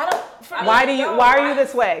 I don't. For I me, Why mean, do you? no, Why are why- you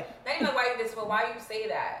this way? not even why you this, but why you say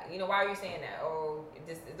that? Why are you saying that? Oh,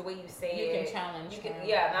 just the way you say You it. can challenge You can, her.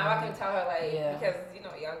 yeah. Now I can tell her like Yeah. because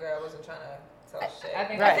young girl, I wasn't trying to tell shit. I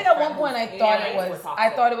think I think at one point I thought Yeah, it we're was. toxic. I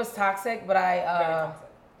thought it was toxic, but Very toxic.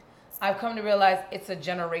 I've come to realize it's a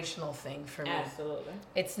generational thing for me. Absolutely.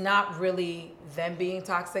 It's not really them being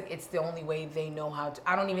toxic. It's the only way they know how to.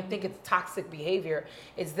 I don't even think it's toxic behavior.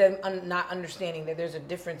 It's them not understanding that there's a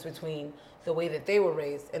difference between the way that they were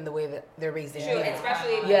raised and the way that they're raised in True, here.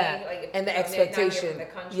 especially if Yeah, we, like, if, and the they're not here from expectation. the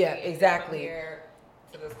country Yeah, and they come exactly. here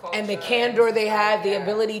to this And the culture candor and they stuff, have, the yeah.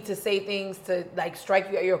 ability to say things to like strike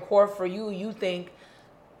you at your core. For you think,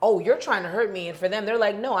 oh, you're trying to hurt me, and for them, they're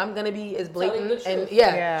like, no, I'm gonna be as blatant the and truth.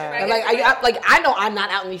 yeah. Yeah. And I know I'm not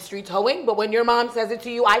out in these streets hoeing, but when your mom says it to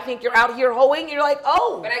you, I think you're out here hoeing. You're like,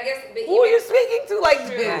 oh, But I guess but who are even- you speaking to like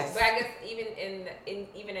True. this? But I guess even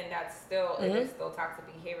in that still it is still toxic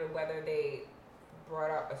behavior whether they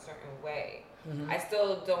brought up a certain way. I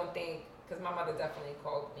still don't think because my mother definitely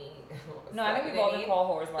called me. No, I think we've all been called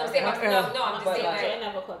whores. I'm saying, I'm just But, saying, like, Joy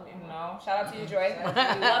never called me. No, shout out to you, Joy. Shout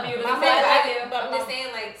out to you. Love you. My This is mother, why I do. but I'm just saying,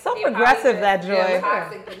 like, So they progressive, probably that Joy.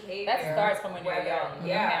 toxic behavior. That starts from when you're Whether- young,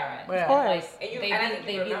 yeah. your parent. Yeah. Of course. Like, And you- they, and I think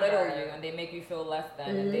they you belittle remember. you and they make you feel less than,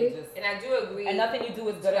 and they just. And I do agree. And nothing you do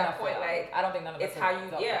is to good that enough. point, for them. like, I don't think none of us. it's how you,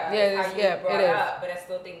 felt yeah, that. Yeah, it's how it's- you yeah, brought it is. up. But I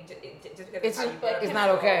still think just because It's how you brought up it's is not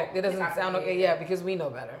okay. It doesn't toxic sound okay. behavior. Yeah, because we know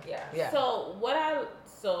better. Yeah. Yeah.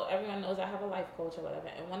 So everyone knows I have a life coach or whatever,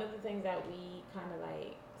 and one of the things that we kind of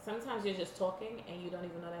like, sometimes you're just talking and you don't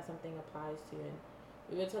even know that something applies to you. And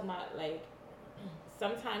we were talking about like,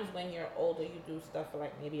 sometimes when you're older, you do stuff for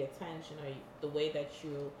like maybe attention or the way that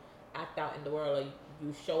you act out in the world or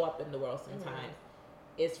you show up in the world sometimes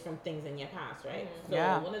is from things in your past, right? So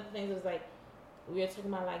Yeah. one of the things is like, we were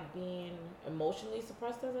talking about like being emotionally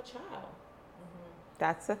suppressed as a child.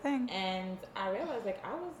 That's the thing. And I realized like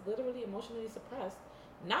I was literally emotionally suppressed,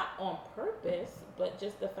 not on purpose, but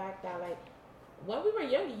just the fact that like when we were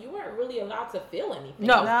younger, you weren't really allowed to feel anything.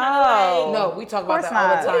 No. It was kinda like, No, we talk about Course that all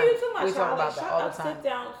the not. time. what are you talking about? We talk child? about Like, that shut all up, the time. sit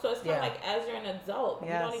down. So it's kind Yeah. of like as you're an adult, you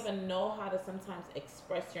Yes. don't even know how to sometimes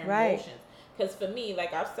express your Right. emotions. Because for me,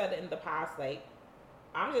 like I've said it in the past, like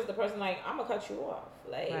I'm just the person like I'm gonna cut you off.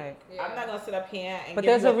 Like Right. I'm not gonna sit up here and But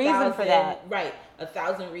give there's you a reason for 1,000 that. Right,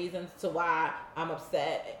 1,000 reasons to why I'm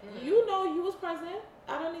upset. You know, you was present.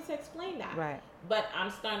 I don't need to explain that. Right. But I'm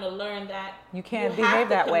starting to learn that You can't you have behave to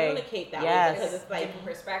that way. communicate that Yes. way because it's like Different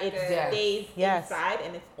perspective. it Yes. stays Yes. inside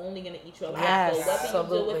and it's only gonna eat you alive. Yes. So whether you deal with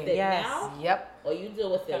Absolutely. it Yes. now Yep. or you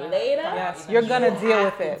deal with it Gonna later, Yes, even you're you gonna have deal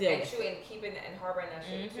with to it. deal And with true, and keeping and harboring that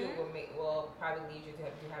shit too will probably lead you to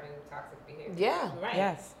having toxic behavior. Yeah. it. Right.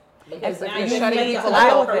 Yes. Because if now you're you shutting need people the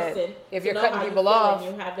other off, person if to you're know cutting how you people feel off,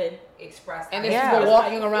 and you haven't Express. And that. there's Yeah. people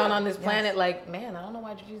walking around Yeah. on this planet like, man, I don't know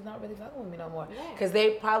why Gigi's not really fucking with me no more. Yeah. Because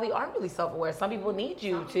they probably aren't really self-aware. Some people need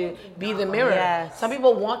you Some to people do be not. the mirror. Yes. Some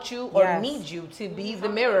people want you or Yes. need you to be the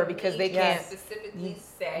Some mirror people because they need you to can't. specifically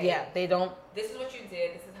say, Yeah, they don't. this is what you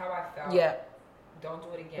did. This is how I felt. Yeah. Don't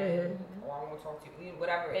do it again. Or I won't talk to you.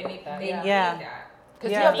 Whatever. They need that. They Yeah. need Yeah. that.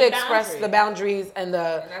 Because Yeah. you have to Need express boundaries. the boundaries and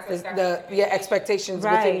the And that's the, effective the yeah, communication. expectations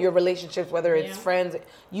Right. within your relationships, whether it's Yeah. friends.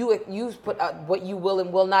 You put out what you will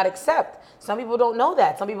and will not accept. Some people don't know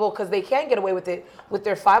that. Some people, because they can't get away with it with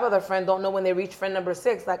their 5 other friends, don't know when they reach friend number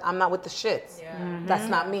 6. Like, I'm not with the shits. Yeah. That's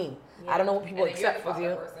not me. I don't know what people And then you're accept the with you.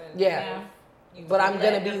 other person. Yeah. You But I'm let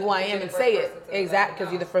gonna them- be who I you're am the and first say person it. to let Exactly, them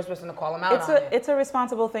because you're the know. first person to call them out It's on it. a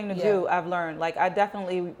responsible thing to Yeah. do. I've learned. Like I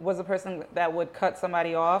definitely was a person that would cut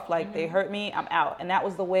somebody off. Like they hurt me, I'm out, and that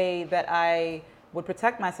was the way that I would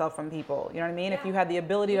protect myself from people. You know what I mean? If you had the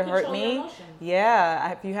ability You to hurt control your me, emotions.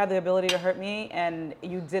 yeah. If you had the ability to hurt me, and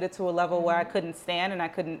you did it to a level where I couldn't stand and I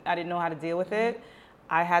didn't know how to deal with it,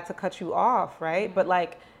 I had to cut you off, right? But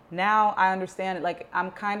like now I understand it. Like I'm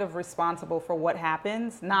kind of responsible for what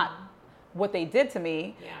happens, not what they did to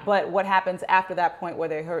me, Yeah. but what happens after that point where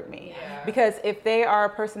they hurt me. Yeah. Because if they are a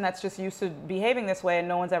person that's just used to behaving this way and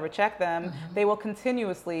no one's ever checked them, they will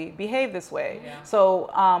continuously behave this way. Yeah. So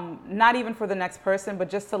not even for the next person, but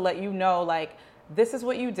just to let you know, like, this is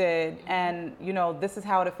what you did, and you know, this is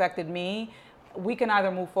how it affected me. We can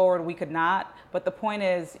either move forward, we could not. But the point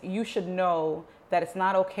is, you should know that it's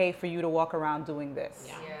not okay for you to walk around doing this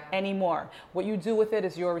Yeah. Yeah. anymore. What you do with it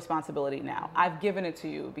is your responsibility now. I've given it to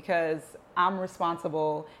you because I'm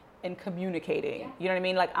responsible in communicating. Yeah. You know what I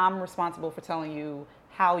mean? Like I'm responsible for telling you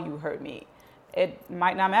how you hurt me. It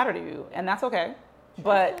might not matter to you, and that's okay.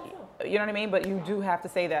 But Sure. you know what I mean? But you do have to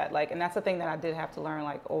say that. Like, and that's the thing that I did have to learn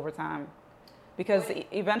like over time. Because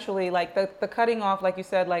eventually, like the cutting off, like you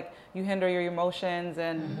said, like you hinder your emotions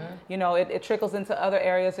and, you know, it trickles into other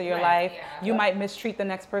areas of your Right, life. yeah. You might mistreat the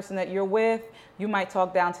next person that you're with. You might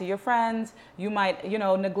talk down to your friends. You might, you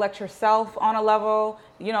know, neglect yourself on a level.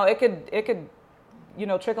 You know, it could, you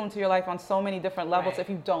know, trickle into your life on so many different levels Right. if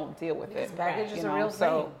you don't deal with it. Baggage is you a know, real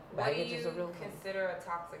so- thing. What do Baggage you is a real thing. consider a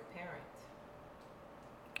toxic parent?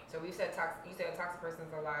 So we said toxic. You said a toxic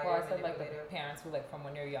person's a liar. Well, I said like the manipulator. parents who like from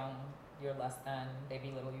when you're young, you're less than, they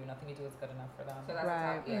belittle you, nothing you do is good enough for them. So that's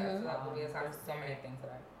Right. a toxic. Yeah. So that would be a There's toxic so many parent. things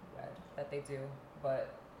that I read that they do, but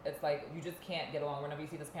it's like you just can't get along. Whenever you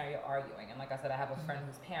see this parent, you're arguing. And like I said, I have a friend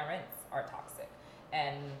whose parents are toxic,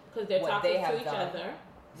 and Because they're what toxic they have to each done. other.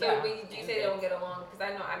 So Yeah. when you say they don't get along, because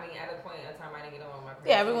I know, I mean, at a point in time, I didn't get along with my parents.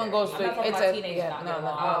 Yeah, everyone either. goes I'm through- not talking it's about a- teenage yeah, not no, getting no,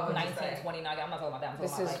 along. no, I'm 19, just 20 not getting. I'm not talking about that. I'm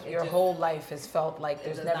This talking is about, like, it your just- whole life has felt like It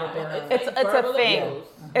there's does never not been work. a. It's a verbal thing. abuse.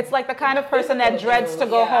 It's like the kind of person that dreads to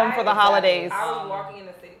go Yeah, home for the exactly. holidays. I was walking in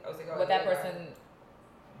the city. Oh, so go what ahead, that go ahead. person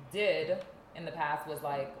did in the past was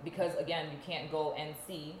like, because again, you can't go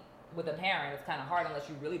NC with a parent. It's kind of hard unless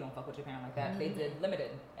you really don't fuck with your parent like that. They did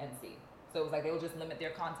limited NC, so it was like they would just limit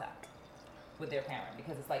their contact. with their parent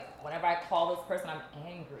because it's like whenever I call this person, I'm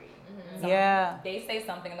angry. Yeah. They say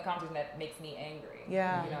something in the conversation that makes me angry.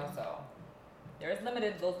 Yeah. You know, so there's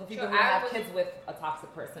limited. Those are the people Sure, who I have was- kids with a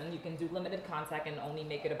toxic person. You can do limited contact and only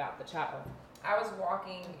make it about the child. I was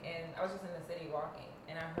walking I was just in the city walking,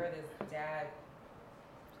 and I heard this dad.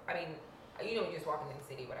 I mean, you know, you're just walking in the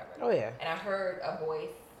city, whatever. Oh yeah. And I heard a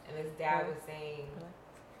voice, and this dad was saying,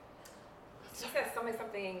 he said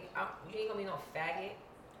something, you ain't gonna be no faggot,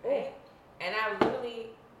 right? And I literally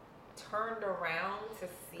turned around to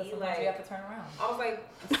see, Sometimes you have to turn around. I was like,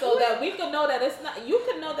 So that we can know that it's not. You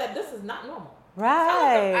can know that this is not normal. I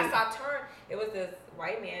Right. saw turn. It was this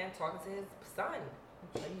white man talking to his son.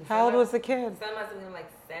 How old was the kid? Son must have been like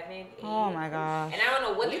 7, 8. Oh my gosh. And I don't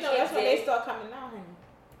know what You the know, kid that's when they did. start coming out. Honey.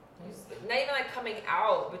 Not even like coming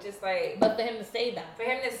out, but just like But for him to say that, for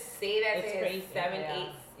him to say that It's to his crazy. 7, Yeah.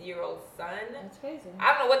 8-year-old son. that's crazy.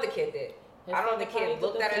 I don't know what the kid did. His I don't know if the father kid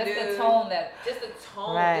looked at a Just dude. the tone that Just the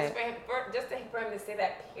tone, Right. just for him to say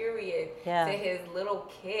that period Yeah. to his little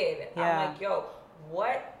kid. Yeah. I'm like, yo,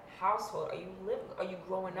 what household are you living? Are you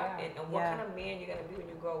growing up Yeah. in? And what Yeah. kind of man you're gonna be when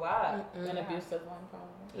you grow up? An abusive one,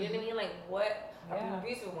 probably. You know what I mean? Like what Yeah. an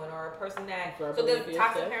abusive one or a person that. So Verbally does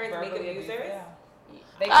toxic abusive, parents make verbally abusers? abusive, yeah.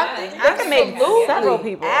 They I can. think They can make absolutely. several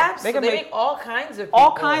people. Absolutely. They can They make make all kinds of people.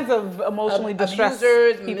 all kinds of emotionally distressed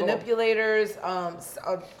abusers, people. manipulators,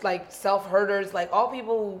 like self-hurters, like all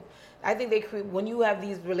people who I think they create when you have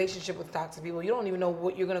these relationships with toxic people, you don't even know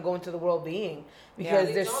what you're gonna go into the world being because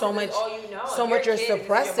You there's don't, so because much, it's all you know. so If much your you're kid is just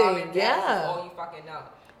your mom suppressing. and dad, this is Yeah, all you fucking know.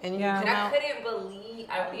 and you Yeah. And come I out. couldn't believe.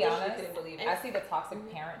 I I'll be literally honest. couldn't believe it. I see the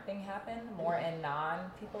toxic parent thing happen more in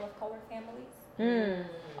non-people of color families. Mm.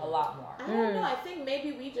 A lot more. I don't know. I think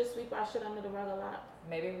maybe we just sweep our shit under the rug a lot.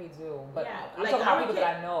 Maybe we do, but Yeah, I'm like talking about our people kid-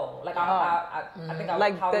 that I know. Like I think I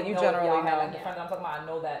Like probably that you know generally if y'all had, know. like, the friends I'm talking about. I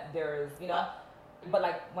know that there's, you know, but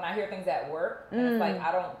like when I hear things at work, and it's like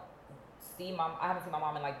I don't see I haven't seen my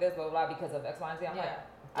mom in like this, blah blah, blah because of X, Y, and Z. I'm like.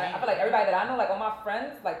 I feel like everybody that I know, like all my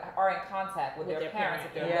friends, like are in contact with their parents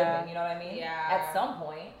if they're Yeah. living. You know what I mean? Yeah. At some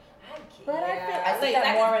point. But I feel- I see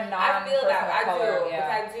that more in I feel that. I non-person of do. color,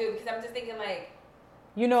 yeah. I do because I'm just thinking like.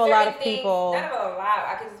 You know, a lot certain of things- people. Not a lot.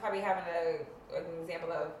 I could just probably have an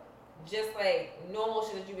example of just like normal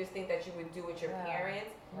shit that you would think that you would do with your Yeah.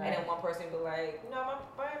 parents, Right. and then one person would be like, "No,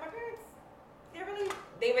 my parents,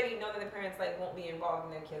 they already know that the parents like won't be involved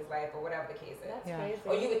in their kid's life or whatever the case is." That's Yeah. crazy.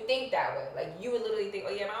 Or you would think that way. Like you would literally think,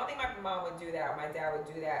 oh yeah, I don't think my mom would do that or my dad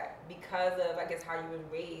would do that because of I guess how you were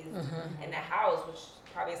raised in the house, which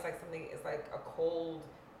probably is like something it's like a cold,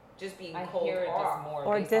 just being I cold hear it off. just more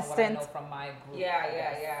Or based on what I know distant. from my group. Yeah, I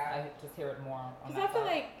yeah, guess. yeah. I just hear it more on Because that I feel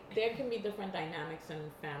side. like there can be different dynamics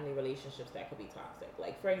in family relationships that could be toxic.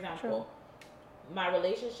 Like, for example, my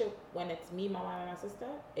relationship when it's me, my mom, and my sister,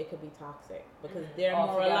 it could be toxic because they're All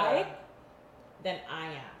more together. alike than I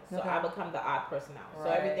am. So Okay. I become the odd person out. So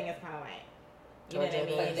Right. everything is kind of like, you know what I Like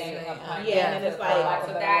mean? Like Then- ganging up on Yeah, you. and it's For like- lack of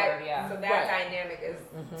So a better that word, yeah. so that Right. dynamic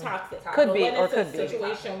is toxic. Could But be, when or it's could a be.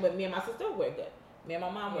 situation with me and my sister, we're good. Me and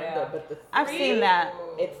my mom, we're Yeah. good. But the I've three, seen that.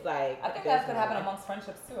 It's like I think there's that could no happen way. amongst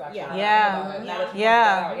friendships too. Actually. Yeah. Yeah. Now that you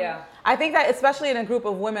Yeah. point it out, Yeah. I think that especially in a group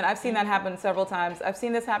of women, I've seen that happen several times. I've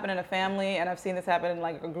seen this happen in a family, and I've seen this happen in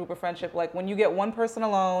like a group of friendship. Like when you get one person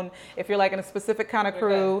alone, if you're like in a specific kind of You're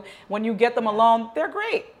crew, when you get them alone, they're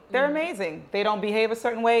great. They're amazing. They don't behave a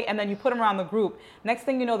certain way, and then you put them around the group. Next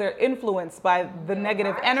thing you know, they're influenced by the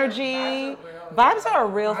negative vibes are- energy. vibes are real. Vibes are a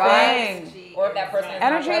real thing. Vibes, Or if that person is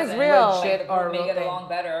Energy not is present, real. like, Shit the are group may real get thing. along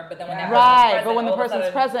better, but then when that Right, person's but when the all of a person's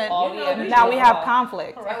sudden, present, all the energy now we is have off.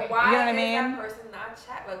 conflict. And Right. why You know what I is mean? that person not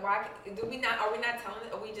chat? Like why do we not? Are we not telling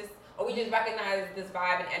it? Or we just recognize this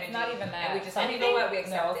vibe and energy? It's not even that. And we just Some you know what we No,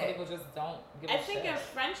 accept some it. people just don't give a I think shit. in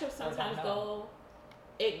friendship sometimes know. though,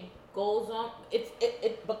 it goes on.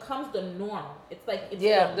 It becomes the norm. It's like it's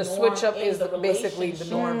Yeah, the norm switch up in is the basically the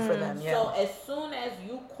relationship. norm for them. Yeah. So as soon as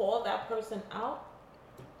you call that person out,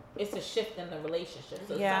 it's a shift in the relationship.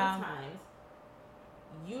 So Yeah. sometimes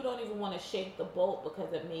you don't even want to shake the boat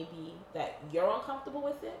because it may be that you're uncomfortable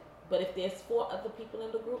with it. But if there's 4 other people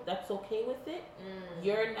in the group that's okay with it,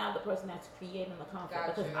 you're now the person that's creating the conflict.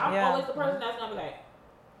 Gotcha. Because I'm Yeah. always the person that's gonna be like,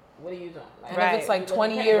 "What are you doing?" Like, And Right. if it's like you look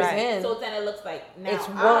 20 at- years Right. in, so then it looks like now It's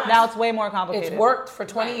I'm- worked. Now it's way more complicated. it's worked for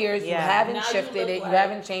 20 Right. years. You Yeah. haven't Now you shifted look it. You like-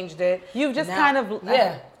 haven't changed it. You've just Now- kind of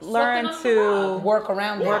yeah. learned Something on the to Work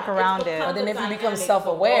around Work it. around It's it. become But then the if you become dynamic, the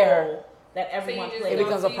self-aware, role that So you everyone just plays. It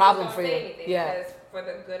becomes a you just problem don't for say you. anything Yeah. because for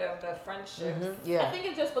the good of the friendship. Mhm. I Yeah. think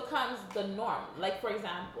it just becomes the norm. Like, for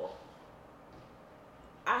example,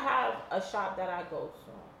 I have a shop that I go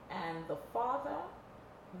to, and the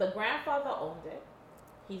grandfather owned it.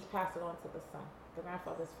 He's passed it on to the son. The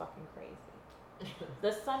grandfather's fucking crazy.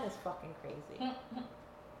 The son is fucking crazy.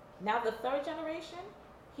 Now the third generation,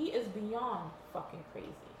 he is beyond fucking crazy.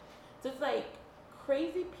 So it's like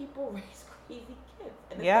crazy people raise crazy kids.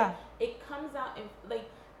 And it's Yeah. like, it comes out in like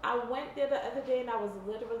I went there the other day and I was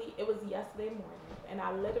literally, it was yesterday morning, and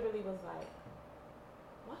I literally was like,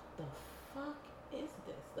 what the fuck is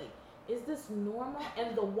this? Like, is this normal?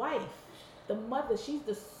 And the wife, the mother, she's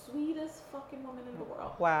the sweetest fucking woman in the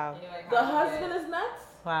world. Wow. And you're like, The how husband is nuts.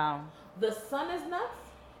 Wow. The son is nuts.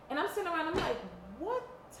 And I'm sitting around, I'm like, what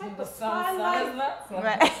type The of son twilight? is nuts.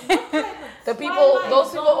 Right. The people, Twilight those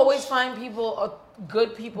people Zone always find people,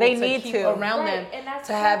 good people They to need keep to. around Right, them and that's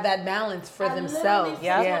to why have that balance for I themselves. literally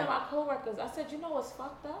Yeah. said to one of my coworkers, I said, you know what's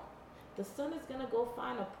fucked up? The son is gonna go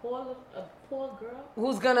find a poor girl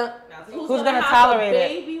Who's gonna? who's Who's gonna have tolerate a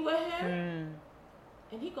it? baby with him,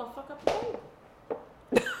 and he gonna fuck up the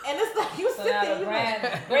baby. And it's like you So sit now there, the you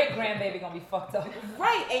like, great grandbaby gonna be fucked up.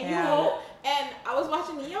 right, and you Yeah. hope. And I was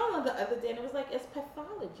watching Yola the other day, and it was like it's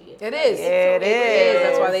pathology. It is. It is.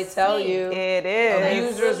 That's why they tell insane. you It is.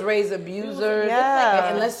 abusers raise abusers.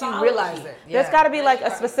 Yeah. Unless you pathology. realize it. There's got to be like a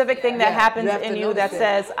specific thing that Yeah. happens You have in to you that notice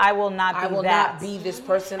says, I will not be I will that. not be this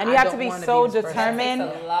person. And you I have don't to be wanna so this person. determined.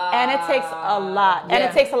 That takes a lot. And it takes a lot. And Yeah.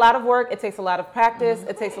 it takes a lot of work. It takes a lot of practice.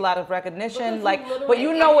 It takes a lot of recognition. Because Like, you but you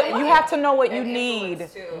literally know what, can't you fight. have to know what you And need.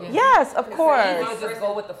 influence, too. Yes, of Because course. then You just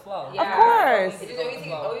go with the flow. Yeah. Of course.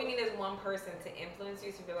 All you need is one person to influence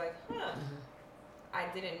you to be like, I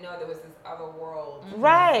didn't know there was this other world.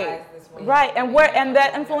 Right. besides this one. Right. And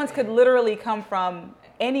that influence could literally come from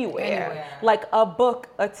anywhere. Anywhere. Like a book,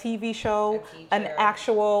 a TV show, A an teacher.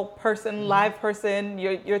 actual person, live person,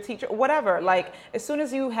 your teacher, whatever. Like as soon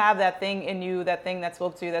as you have that thing in you, that thing that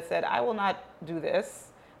spoke to you that said, I will not do this,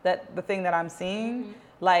 that the thing that I'm seeing,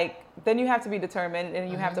 like then you have to be determined and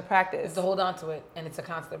you have to practice. It's to hold on to it, and it's a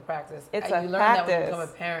constant practice. It's You a learn that when you practice. become a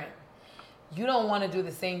parent. You don't want to do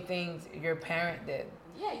the same things your parent did.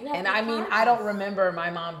 Yeah, you have And to be I mean, conscious. I don't remember my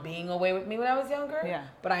mom being away with me when I was younger. Yeah.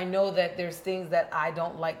 But I know that there's things that I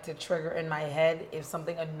don't like to trigger in my head if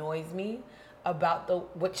something annoys me about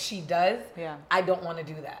what she does. Yeah. I don't want to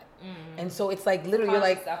do that. And so it's like literally, you're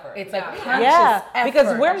like, Conscious effort. it's like Yeah. conscious Yeah, because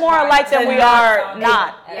effort. we're more alike than we are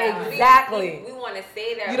not. Yeah. Exactly. We want to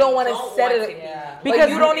say that. You don't we want to set want it to be. Yeah. because Because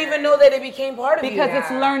you don't even know that it became part of Because you.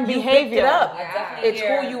 it's learned You picked behavior. it up. I definitely It's who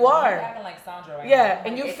hear you are. You're acting like Sandra right Yeah, now.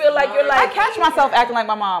 and you It's feel like you're learned I like, catch myself acting like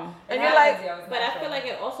my mom. and you're like, But I feel like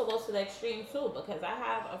it also goes to the extreme too, because I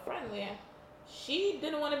have a friend where she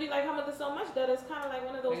didn't want to be like her mother so much that it's kind of like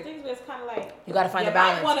one of those things where it's kind of like you got to find you the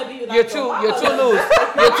balance. might want to be like You're your too mama. loose.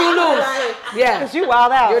 You're too loose. Yeah. Because you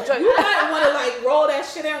wild out. You're too, You might want to like roll that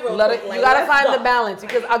shit in real quick. you got to find the balance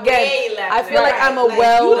because again, Way left I feel like right. I'm a Like,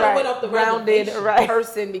 you done went off the well-rounded reservation.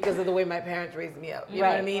 person because of the way my parents raised me up. You know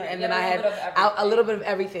what I Right, mean? right. And You then I get had a little bit of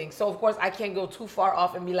everything. So of course I can't go too far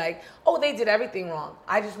off and be like, oh, they did everything wrong.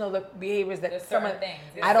 I just know the behaviors that There's some certain of things.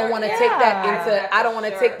 I don't want to Yeah. take that into. Yeah, I don't want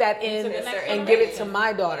to sure. take that in Into the next and give it to generation.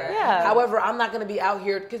 my daughter. Yeah. However, I'm not going to be out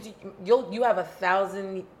here because you have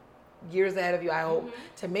 1,000 years ahead of you. I hope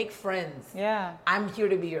to make friends. Yeah. I'm here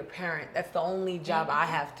to be your parent. That's the only job I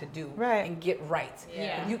have to do. Right. And get right.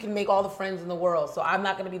 Yeah. You can make all the friends in the world. So I'm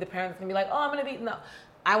not going to be the parent that's going to be like, oh, I'm going to be, no.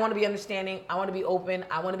 I want to be understanding. I want to be open.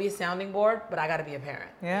 I want to be a sounding board, but I got to be a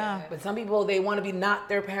parent. Yeah. But some people, they want to be not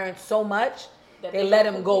their parents so much, That they they let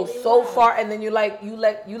don't them go completely so love. far, and then you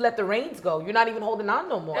let the reins go. You're not even holding on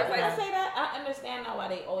no more. When I say that, I understand now why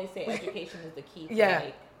they always say education is the key to Yeah.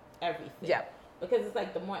 like everything. Yeah. Because it's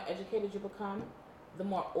like the more educated you become, the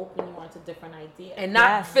more open you are to different ideas. And not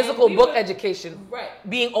Yes. physical And we book were- education. right.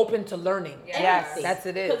 Being open to learning. Yes. That's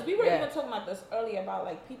it is. Because we were Yeah. even talking about this earlier about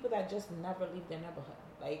like people that just never leave their neighborhood.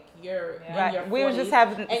 Like you're in Right. your We were just 40s,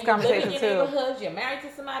 having this and you live conversation in too. your neighborhood. You're married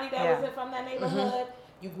to somebody that Yeah. wasn't from that neighborhood.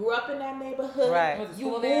 You grew up in that neighborhood. Right. Went to You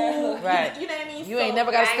school moved. there. Right. You know what I mean? You So ain't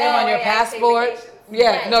never got a I stamp on know, your right, I take passport. vacations. Yeah,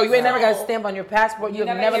 Right. no, you ain't never got a So- stamp on your passport. You You've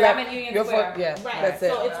never- never you left haven't Union your Square. foot. Yeah, Right. that's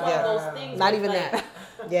it. So it's one yeah. of those things. Not where even it's like,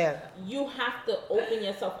 that. Yeah. you have to open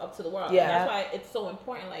yourself up to the world. Yeah. That's why it's so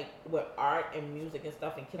important, like with art and music and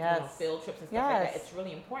stuff, and kids going on Yes. field trips and stuff like Yes. that. It's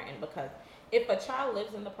really important because if a child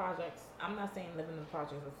lives in the projects, I'm not saying living in the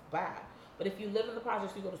projects is bad, but if you live in the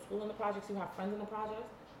projects, you go to school in the projects, you have friends in the projects.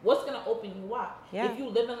 What's gonna open you up? Yeah. If you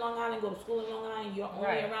live in Long Island, go to school in Long Island, you're only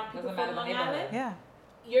Right. around people Doesn't matter from the Long neighborhood. Island. Yeah.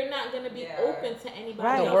 You're not gonna be Yeah. open to anybody.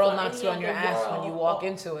 Right. else The world or knocks any you on other your ass when you world walk or-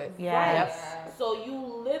 into it. Yes. Yeah. So you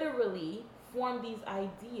literally form these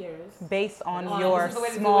ideas. Based on Oh, your this is the way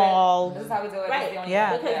to do it. small. This is how we do it. Right. This is the only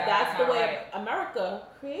Yeah. way. Because that's the not way right. America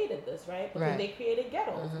created this, right? Because Right. they created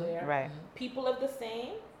ghettos where Right. people of the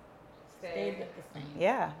same stayed Stay. the same.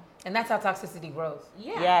 Yeah. And that's how toxicity grows.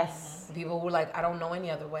 Yeah. Yes. People who are like, I don't know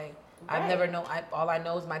any other way. I've never known. All I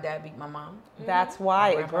know is my dad beat my mom. That's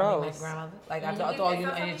why My it grandpa beat grows. my grandmother. Like that's all you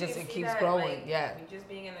know, and it keeps growing. Yeah. You just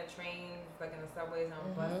being in the trains, like in the subways and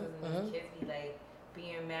on buses, and these kids be like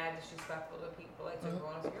being mad, disrespectful to people, like to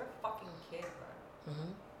grown-ups. You're a fucking kid, bro.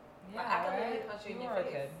 Yeah, I can literally punch you in your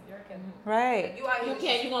face. You're a kid. Right. Like, you out You here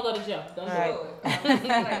can't. You gonna go to jail? Don't do Right. it.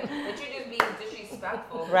 but you're just being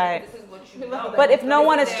disrespectful. Right. This is what you know. But if no This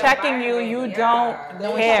one is is their checking you, environment. you Yeah. don't No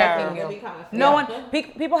one's care. checking you. You'll be coming. No one.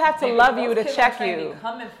 People have to love you to check you.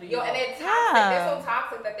 Coming for you. Yo, and they're toxic. Yeah. They're so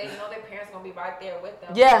toxic that they know their parents are gonna be right there with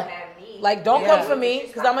them. Yeah. looking at me. Like, don't Yeah. come for me,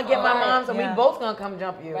 because I'm gonna get my mom's, and we Yeah. both gonna come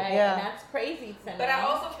jump you. Right, Yeah. and that's crazy to me. But I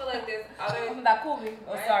also feel like there's other. That cool.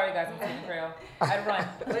 Oh, sorry guys, I'm taking Creole. I'd run.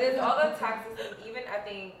 But there's other toxicity. Even I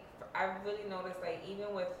think I really noticed, like,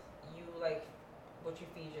 even with you, like, what you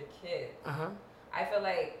feed your kid. I feel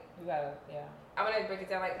like You gotta, yeah. I'm gonna break it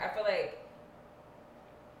down. Like, I feel like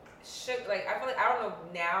like I feel like I don't know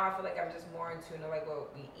now. I feel like I'm just more in tune to like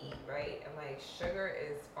what we eat, right? And like sugar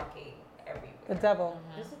is fucking everywhere. The devil.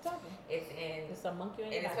 It's a devil. It's in, It's a monkey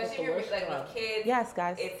in and your back. especially It's if the you're worst like drug. with kids. Yes,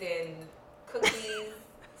 guys. It's in cookies.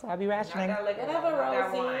 So I'll be Not rationing. that liquor, Whatever, not that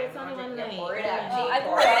Rosie, wine. it's only one Yeah, night. pour it Yeah. out, Oh, G, I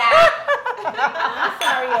pour grew it up- out. I'm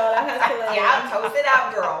sorry, y'all. I had to like. Yeah, toast it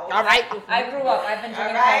out, girl. All right. I grew up. I've been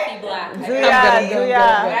drinking Alright. coffee black. Do I'm ya, good, do good,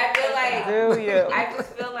 ya. But I feel like Do you? I just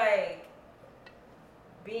feel like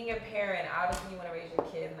being a parent, obviously you want to raise your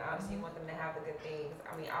kids and obviously you want them to have the good things.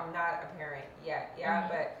 I mean, I'm not a parent yet,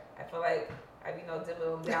 but I feel like I've, dipped a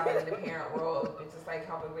little down in the parent world. It's just like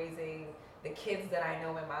helping raising the kids that I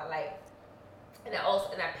know in my life. And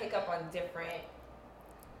I pick up on different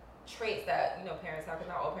traits that, parents have, because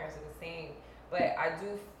not all parents are the same. But I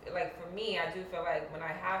do, like, for me, I do feel like when I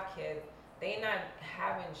have kids, they're not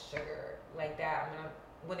having sugar like that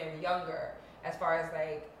when they're younger, as far as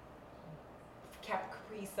like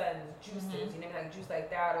Capri Suns juices, like juice like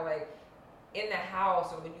that, or like in the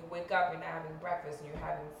house, or when you wake up, you're not having breakfast and you're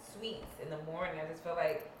having sweets in the morning. I just feel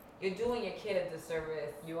like you're doing your kid a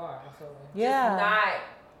disservice. You are, absolutely. Yeah. Just not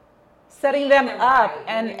Setting them them up right,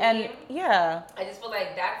 and you know what I mean? yeah. I just feel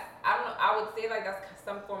like that's, I don't know, I would say like that's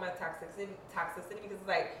some form of toxicity because it's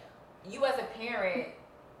like you as a parent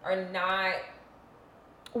are not.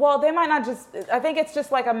 Well, they might not just, I think it's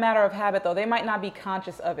just like a matter of habit though. They might not be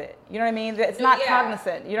conscious of it. You know what I mean? It's not Yeah.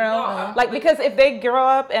 cognizant, No, like, because if they grow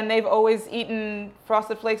up and they've always eaten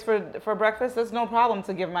Frosted Flakes for breakfast, there's no problem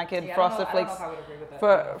to give my kid Yeah, Frosted I don't know Flakes if I would agree with that.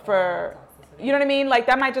 for Toxicity. you know what I mean? Like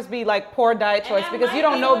that might just be like poor diet choice that because might you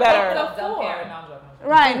don't be know what they better. could've Dumb afford. parent, no, I'm joking.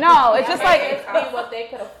 Right, no, it's just like, It's be what they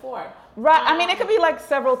could afford. right, I mean, it could be like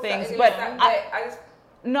several things, but I just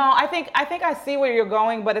no, I think I see where you're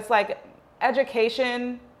going, but it's like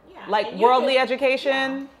education, Yeah, like and you worldly could-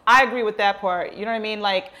 education. I agree with that part. You know what I mean?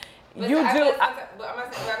 Like But you I do. feel like but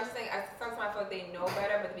I'm just saying. Sometimes I feel like they know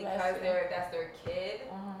better, but because that's their kid,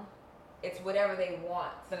 it's whatever they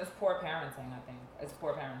want. Then it's poor parenting, I think. It's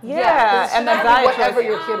poor parenting. Yeah, it should and the not be diet whatever choice.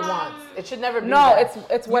 your kid wants. It should never be. No, that.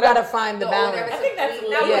 it's You whatever. gotta find the balance. I think that's not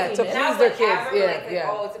lazy. Yeah, to not please their kids. whatever, Yeah, like, yeah.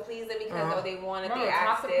 Oh, to please them because they want it. Remember, They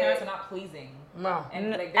asked toxic parents are it. not pleasing. No.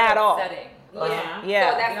 And like At they're all. upsetting. Yeah.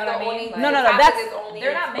 Yeah. So that's You know the what I mean? only. Like, No, toxic that's- is only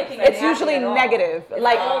They're not making It's happy usually at all. negative. It's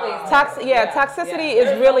Like always toxic. Yeah, toxicity is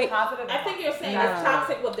There's no really. positive I think you're saying No. it's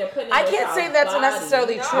toxic what they're putting in I your can't say child's that's body.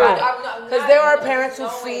 necessarily No, true. I'm Because not there are even parents who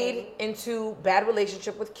knowing. feed into bad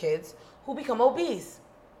relationship with kids who become obese.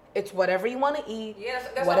 It's whatever you want to eat, Yeah,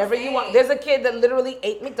 that's whatever what I'm you want. saying. There's a kid that literally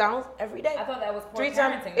ate McDonald's every day. I thought that was poor 3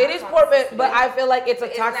 times. parenting. It not is poor, toxicity. but I feel like it's a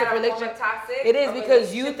Isn't toxic that a form of relationship. toxic? It is A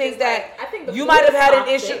because you relationship think is that like- I think the you food might have is had an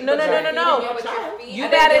toxic, issue. No, but no, no, you're no, feeding no. your but you're child. feeding- You I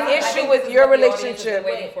think had an this is- I issue think with this is your what the audience is relationship.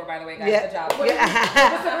 Waiting for, by the way, guys. Yeah. Good job.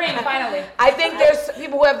 Yeah. Disagreeing, finally. I think there's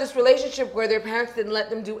people who have this relationship where their parents didn't let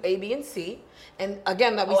them do A, B, and C. And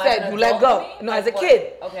again, like we Oh, as said, an you let adult, go. you mean? No, as Like a what?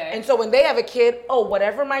 kid. Okay. And so when they have a kid, oh,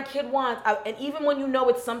 whatever my kid wants, and even when you know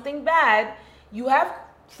it's something bad, you have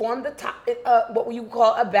formed what you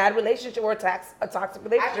call a bad relationship or a toxic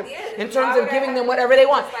relationship yeah, in why terms would of I giving have them to whatever they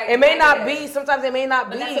want. just, like, It may not negative? be. Sometimes it may not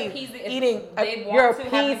But that's be appeasing. If eating. They You're want to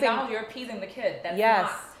have appeasing- McDonald's, you're appeasing the kid. That's Yes.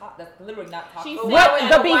 not. That's literally not toxic. She's What saying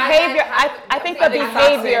the that behavior? I think the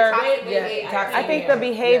behavior. Yeah, toxic. I think the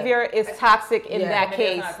behavior is toxic in Yeah. that Maybe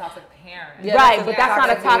case. that's not a toxic parent. Yeah, Right, that's but a that's not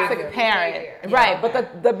a toxic toxic behavior. parent. Behavior. Right, Yeah.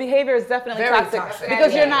 but the behavior is definitely Very toxic, toxic.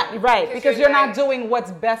 because you're Yeah. not right Because because you're you're not like- doing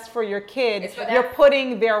what's best for your kid. It's for You're that-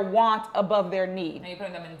 putting their want above their need. And you're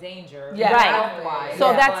putting them in danger. Yeah. Right. Health-wise. So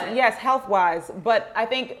Yeah. that's But- yes, health wise. But I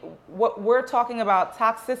think what we're talking about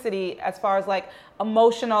toxicity as far as like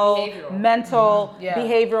emotional, Behavioral. mental, Yeah.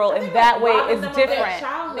 behavioral I in think that that's way robbing is them of their different.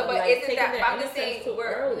 childhood, No, but like, isn't taking that? their But I'm just innocence saying too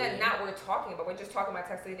we're early. not we're talking about. We're just talking about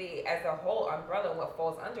toxicity as a whole umbrella and what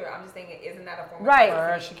falls under it. I'm just saying saying it isn't that a form Right. of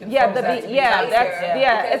Or toxicity? she can Yeah, force that to be yeah, toxic. that's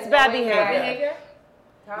Because it's bad knowing behavior. that- Behavior?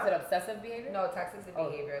 Huh? Is it obsessive behavior? No, toxic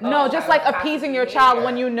behavior. No, just like Toxic appeasing your behavior. child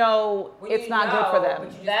when you know When it's you not good for know, them. but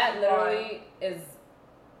you just That keep literally is,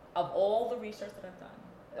 of all the research that I've done,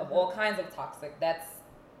 of all kinds of toxic,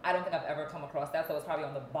 I don't think I've ever come across that, so it's probably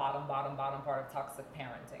on the bottom part of toxic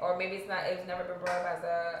parenting. Or maybe it's never been brought up as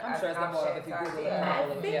a. I'm as sure an it's been brought up option. if you Google it. Yeah. I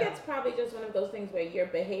Probably, think yeah. it's probably just one of those things where your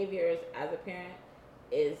behaviors as a parent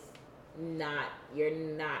is you're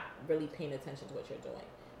not really paying attention to what you're doing.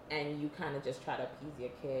 And you kind of just try to appease your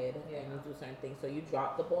kid and you do certain things. So you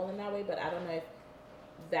drop the ball in that way, but I don't know if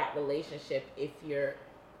that relationship, if you're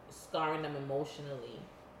scarring them emotionally.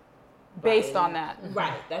 Based by- on that.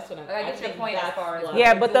 Right, that's what I get your think point as that's far as what-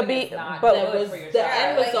 Yeah, what but you're the doing be- is not but good was for your the child.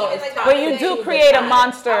 end Like, result even is like toxic. But you do to the create a child.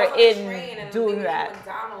 monster I was on a train in and doing the that.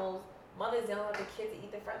 McDonald's, mother's yelling at the kid to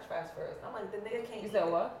eat the French fries first. I'm like, the nigga can't. You eat said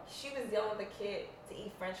the- what? She was yelling at the kid to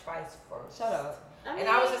eat French fries first. Shut up. And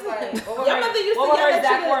I was just like, What Your mother used to what were yell her at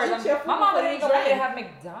exact you to words? eat your My food mom before didn't you even want me to drank. have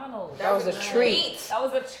McDonald's. That was a treat. That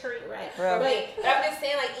was a treat. Right. Real. But I'm just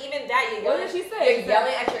saying, like, even that, you're What yelling, did she say? you're She said-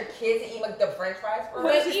 yelling at your kid to eat like the French fries first.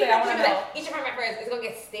 What did she say? I wanna She's know. like, eat your French fries first. It's gonna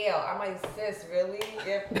get stale. I'm like, sis, really?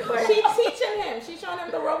 Yeah. She's teaching him. She's showing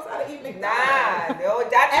him the ropes how to eat McDonald's. Nah, no,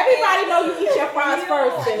 that's Everybody know you eat your fries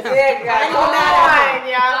first. sis. Yeah, I know come that.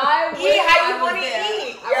 on, y'all. I Eat wish how I you was want to there.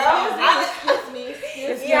 eat, yo. Excuse me.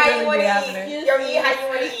 Excuse Eat me. how really you want be to happening. eat. Yo, eat how you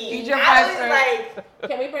want to eat. Eat your I fries was first. like,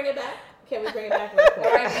 Can we bring it back? Can we bring it back real quick?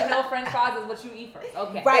 All right, you know French fries is what you eat first.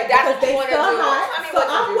 Okay. Right, That's because what they you wanna still do. hot. Tell me So what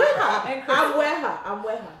to I'm do. with her. And I'm with her. I'm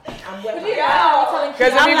with her. I'm with But her. you guys are telling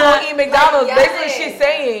Because kids if I'm you're not- gonna eat McDonald's, like, basically yelling. she's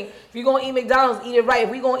saying, if you're gonna eat McDonald's, eat it right. If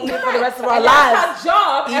we're gonna eat it for the rest of our And lives, that's her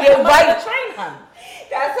job. Eat as it a mother right. to train her.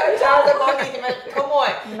 that's her job. The mom eating my. Come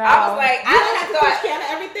on. No. I was like, You don't I have to just teach thought Kiana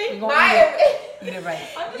everything. we're gonna eat my. it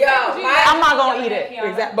right. Yo, I'm not gonna eat it.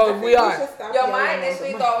 Exactly, but we are. Yo, my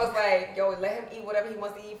initially thought was like, yo, let him eat whatever he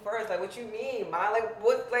wants to eat first. Like, what you mean? My like,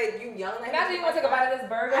 what? Like, you yelling at him? Imagine you want to take a bite of this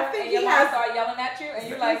burger I think and your he mom has- start yelling at you and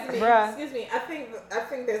you're like, Bruh. Excuse me. I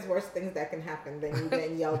think there's worse things that can happen than you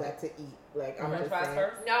getting yelled at to eat. Like I'm French just fries saying.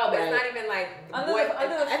 first. No, but it's Right. not even like Under what.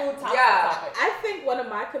 the food topic. Yeah. topic. I think one of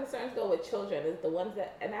my concerns though with children is the ones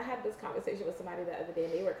that, and I had this conversation with somebody the other day,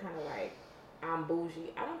 and they were kind of like, "I'm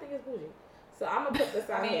bougie." I don't think it's bougie. So I'm gonna put this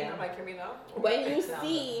out here. I'm like, can we know? When you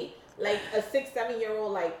see like a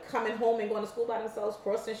 6-7-year-old like coming home and going to school by themselves,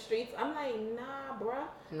 crossing streets, I'm like, nah, bruh.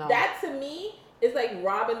 No. That to me is like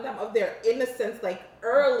robbing them of their innocence like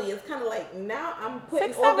early. It's kind of like now I'm putting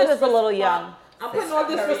 6, all 7 this is a little respon- young. I'm putting all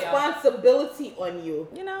this Very young. responsibility on you.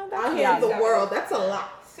 You know, Out that's here in the young. world, that's a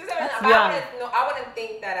lot. Susan, That's I young. wouldn't, no, I wouldn't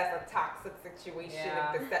think that as a toxic situation.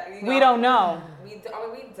 Yeah. If the, you We don't know. We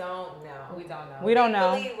don't know. We don't know. We don't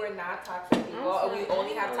know. Believe we're not toxic people. Or we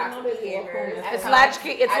only have toxic behaviors. It's At latchkey.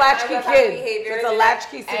 It's times- latchkey at times we have kids. behaviors It's a and-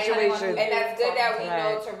 latchkey and- situation. And that's good that we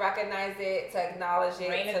know Right. to recognize it, to acknowledge it,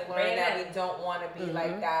 Rein to it- learn rein that it. we don't want to be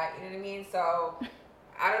like that. You know what I mean? So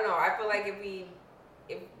I don't know. I feel like if we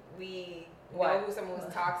know What? who someone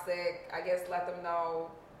who's toxic, I guess let them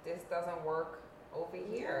know this doesn't work over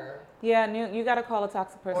here. Yeah, you got to call a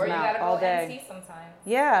toxic Or person you out gotta all go day. NC sometimes.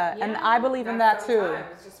 Yeah, and I believe in that Not too. sometimes,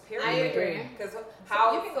 It's just period. I agree. Because So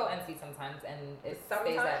how you can go NC sometimes and it stays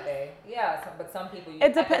Sometimes? that day. Yeah, but some people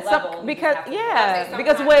It depends because Yeah,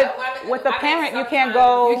 because sometimes. with a I mean, parent you can't sometimes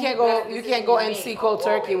go You can't go NC cold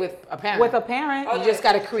turkey with a parent. with a parent. Oh, You just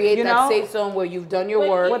got to create You that know? safe zone where you've done your But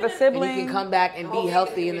work with a even- and you sibling. can come back and be Hopefully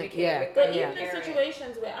healthy. you And can yeah, communicate But with even the in parent.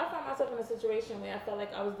 situations where I found myself in a situation where I felt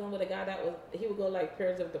like I was dealing with a guy that was, he would go like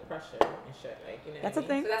periods of depression and shit, like, you know. That's what a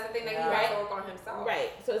I mean? thing. So that's the thing that he Yeah. has to work on himself.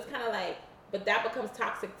 Right. So it's kind of like, but that becomes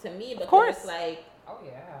toxic to me because course. it's like Oh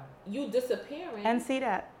yeah. you disappearing. And see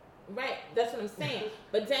that. Right, that's what I'm saying.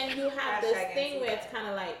 But then you have this Hashtag thing NC where it's kind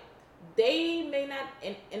of like they may not,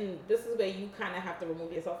 and this is where you kind of have to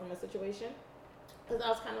remove yourself from a situation. Because I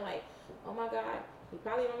was kind of like, oh my God, he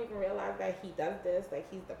probably don't even realize that he does this, like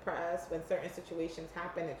he's depressed. When certain situations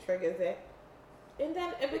happen, it triggers it. And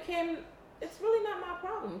then it became, it's really not my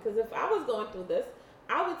problem. Because if I was going through this,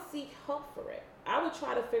 I would seek help for it. I would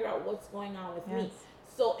try to figure out what's going on with me. Yes.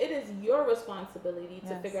 So it is your responsibility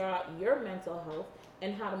to Yes. figure out your mental health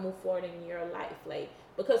and how to move forward in your life. Like,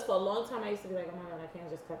 because for a long time I used to be like, oh my God, I can't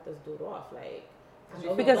just cut this dude off. Like, I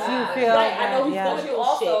know Because he's you bad. feel- right, I know he's yeah. going But through you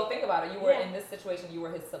also shit. think about it. You were Yeah. in this situation. You were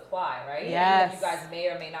his supply, right? Yes. Even if you guys may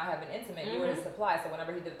or may not have been intimate, you were his supply. So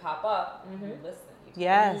whenever he did pop up, you listened. You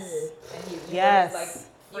Yes. And you Yes. were his, like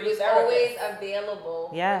He free was therapist. always available.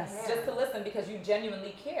 for Yes. him. Just to listen because you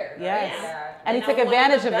genuinely cared. Right? Yes. Yeah. And he And took I wanted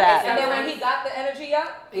advantage the of best. And that. then when he got the energy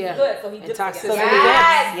up, he's Yeah. good. So he And dips toxicity. again.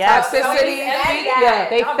 Yes. Yes. Toxicity.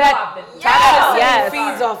 They Y'all fed- know I've been- Toxicity Yes.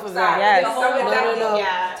 feeds off of that. Yes. No.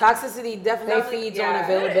 Yeah. Toxicity definitely feeds on Yeah.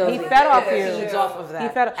 availability. He fed off It you. feeds off of that. He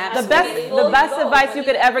fed the Absolutely. best advice you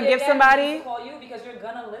could ever give somebody. Call you because you're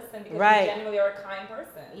gonna listen because Right. you genuinely are a kind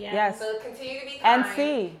person. Yeah. Yes. So continue to be kind. And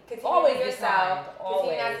see. Continue Always to be be yourself. kind.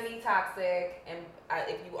 Continue not Always. to be toxic. And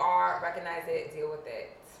if you are, recognize it, deal with it.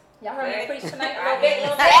 Y'all heard me Okay? preach tonight a All little right. bit.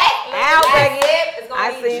 Ow, Last Peggy. sip is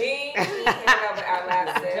I going to be see. Jean. She came up with our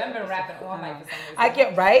last sip. Jen been rapping all night for some reason. I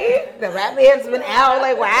can't, right? The rap band's been out,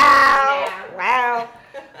 like, wow.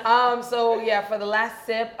 So yeah, for the last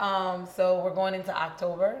sip, so we're going into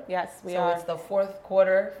October. Yes, we so are. it's the fourth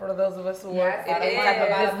quarter for those of us who work Yes, in it any is. type About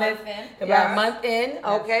a of business. month in. About Yes. a month in,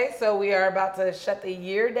 okay? So we are about to shut the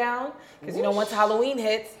year down because you know once Halloween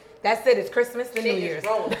hits, that's it. It's Christmas, then New Shit Year's. is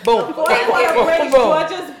rolling. Boom. Celebrate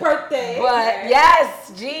Georgia's birthday. But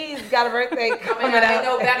yes, geez, got a birthday Coming coming up in out.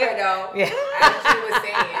 November, though. Yeah. As Jean was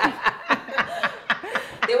saying.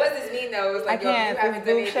 There was this meme, though. It was like, I yo, if can't. you haven't Is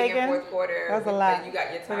done boob anything in shaking? fourth quarter, That's a then lot. you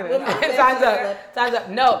got your time. Look at it. Time's up. Time's up.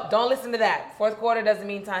 No, don't listen to that. Fourth quarter doesn't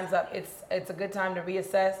mean time's up. It's a good time to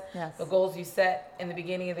reassess Yes. the goals you set in the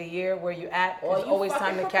beginning of the year, where you at. Or There's you always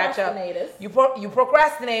time to fucking catch up. procrastinators. You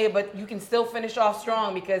procrastinated, but you can still finish off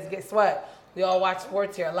strong because guess what? We all watch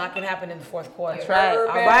sports here. A lot can happen in the fourth quarter. That's right. All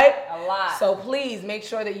right? A lot. So please make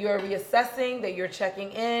sure that you are reassessing, that you're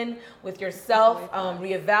checking in with yourself,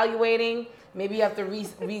 reevaluating. Maybe you have to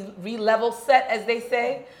re-level set, as they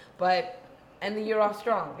say, but end the year off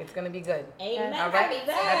strong. It's going to be good. Amen. All right?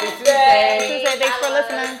 Happy Happy Tuesday. Tuesday. Thanks for Follow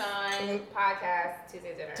us listening. on podcast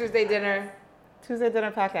Tuesday dinner. Tuesday dinner. Tuesday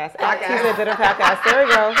Dinner Podcast. Podcast. At Tuesday Dinner Podcast. There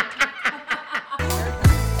we go.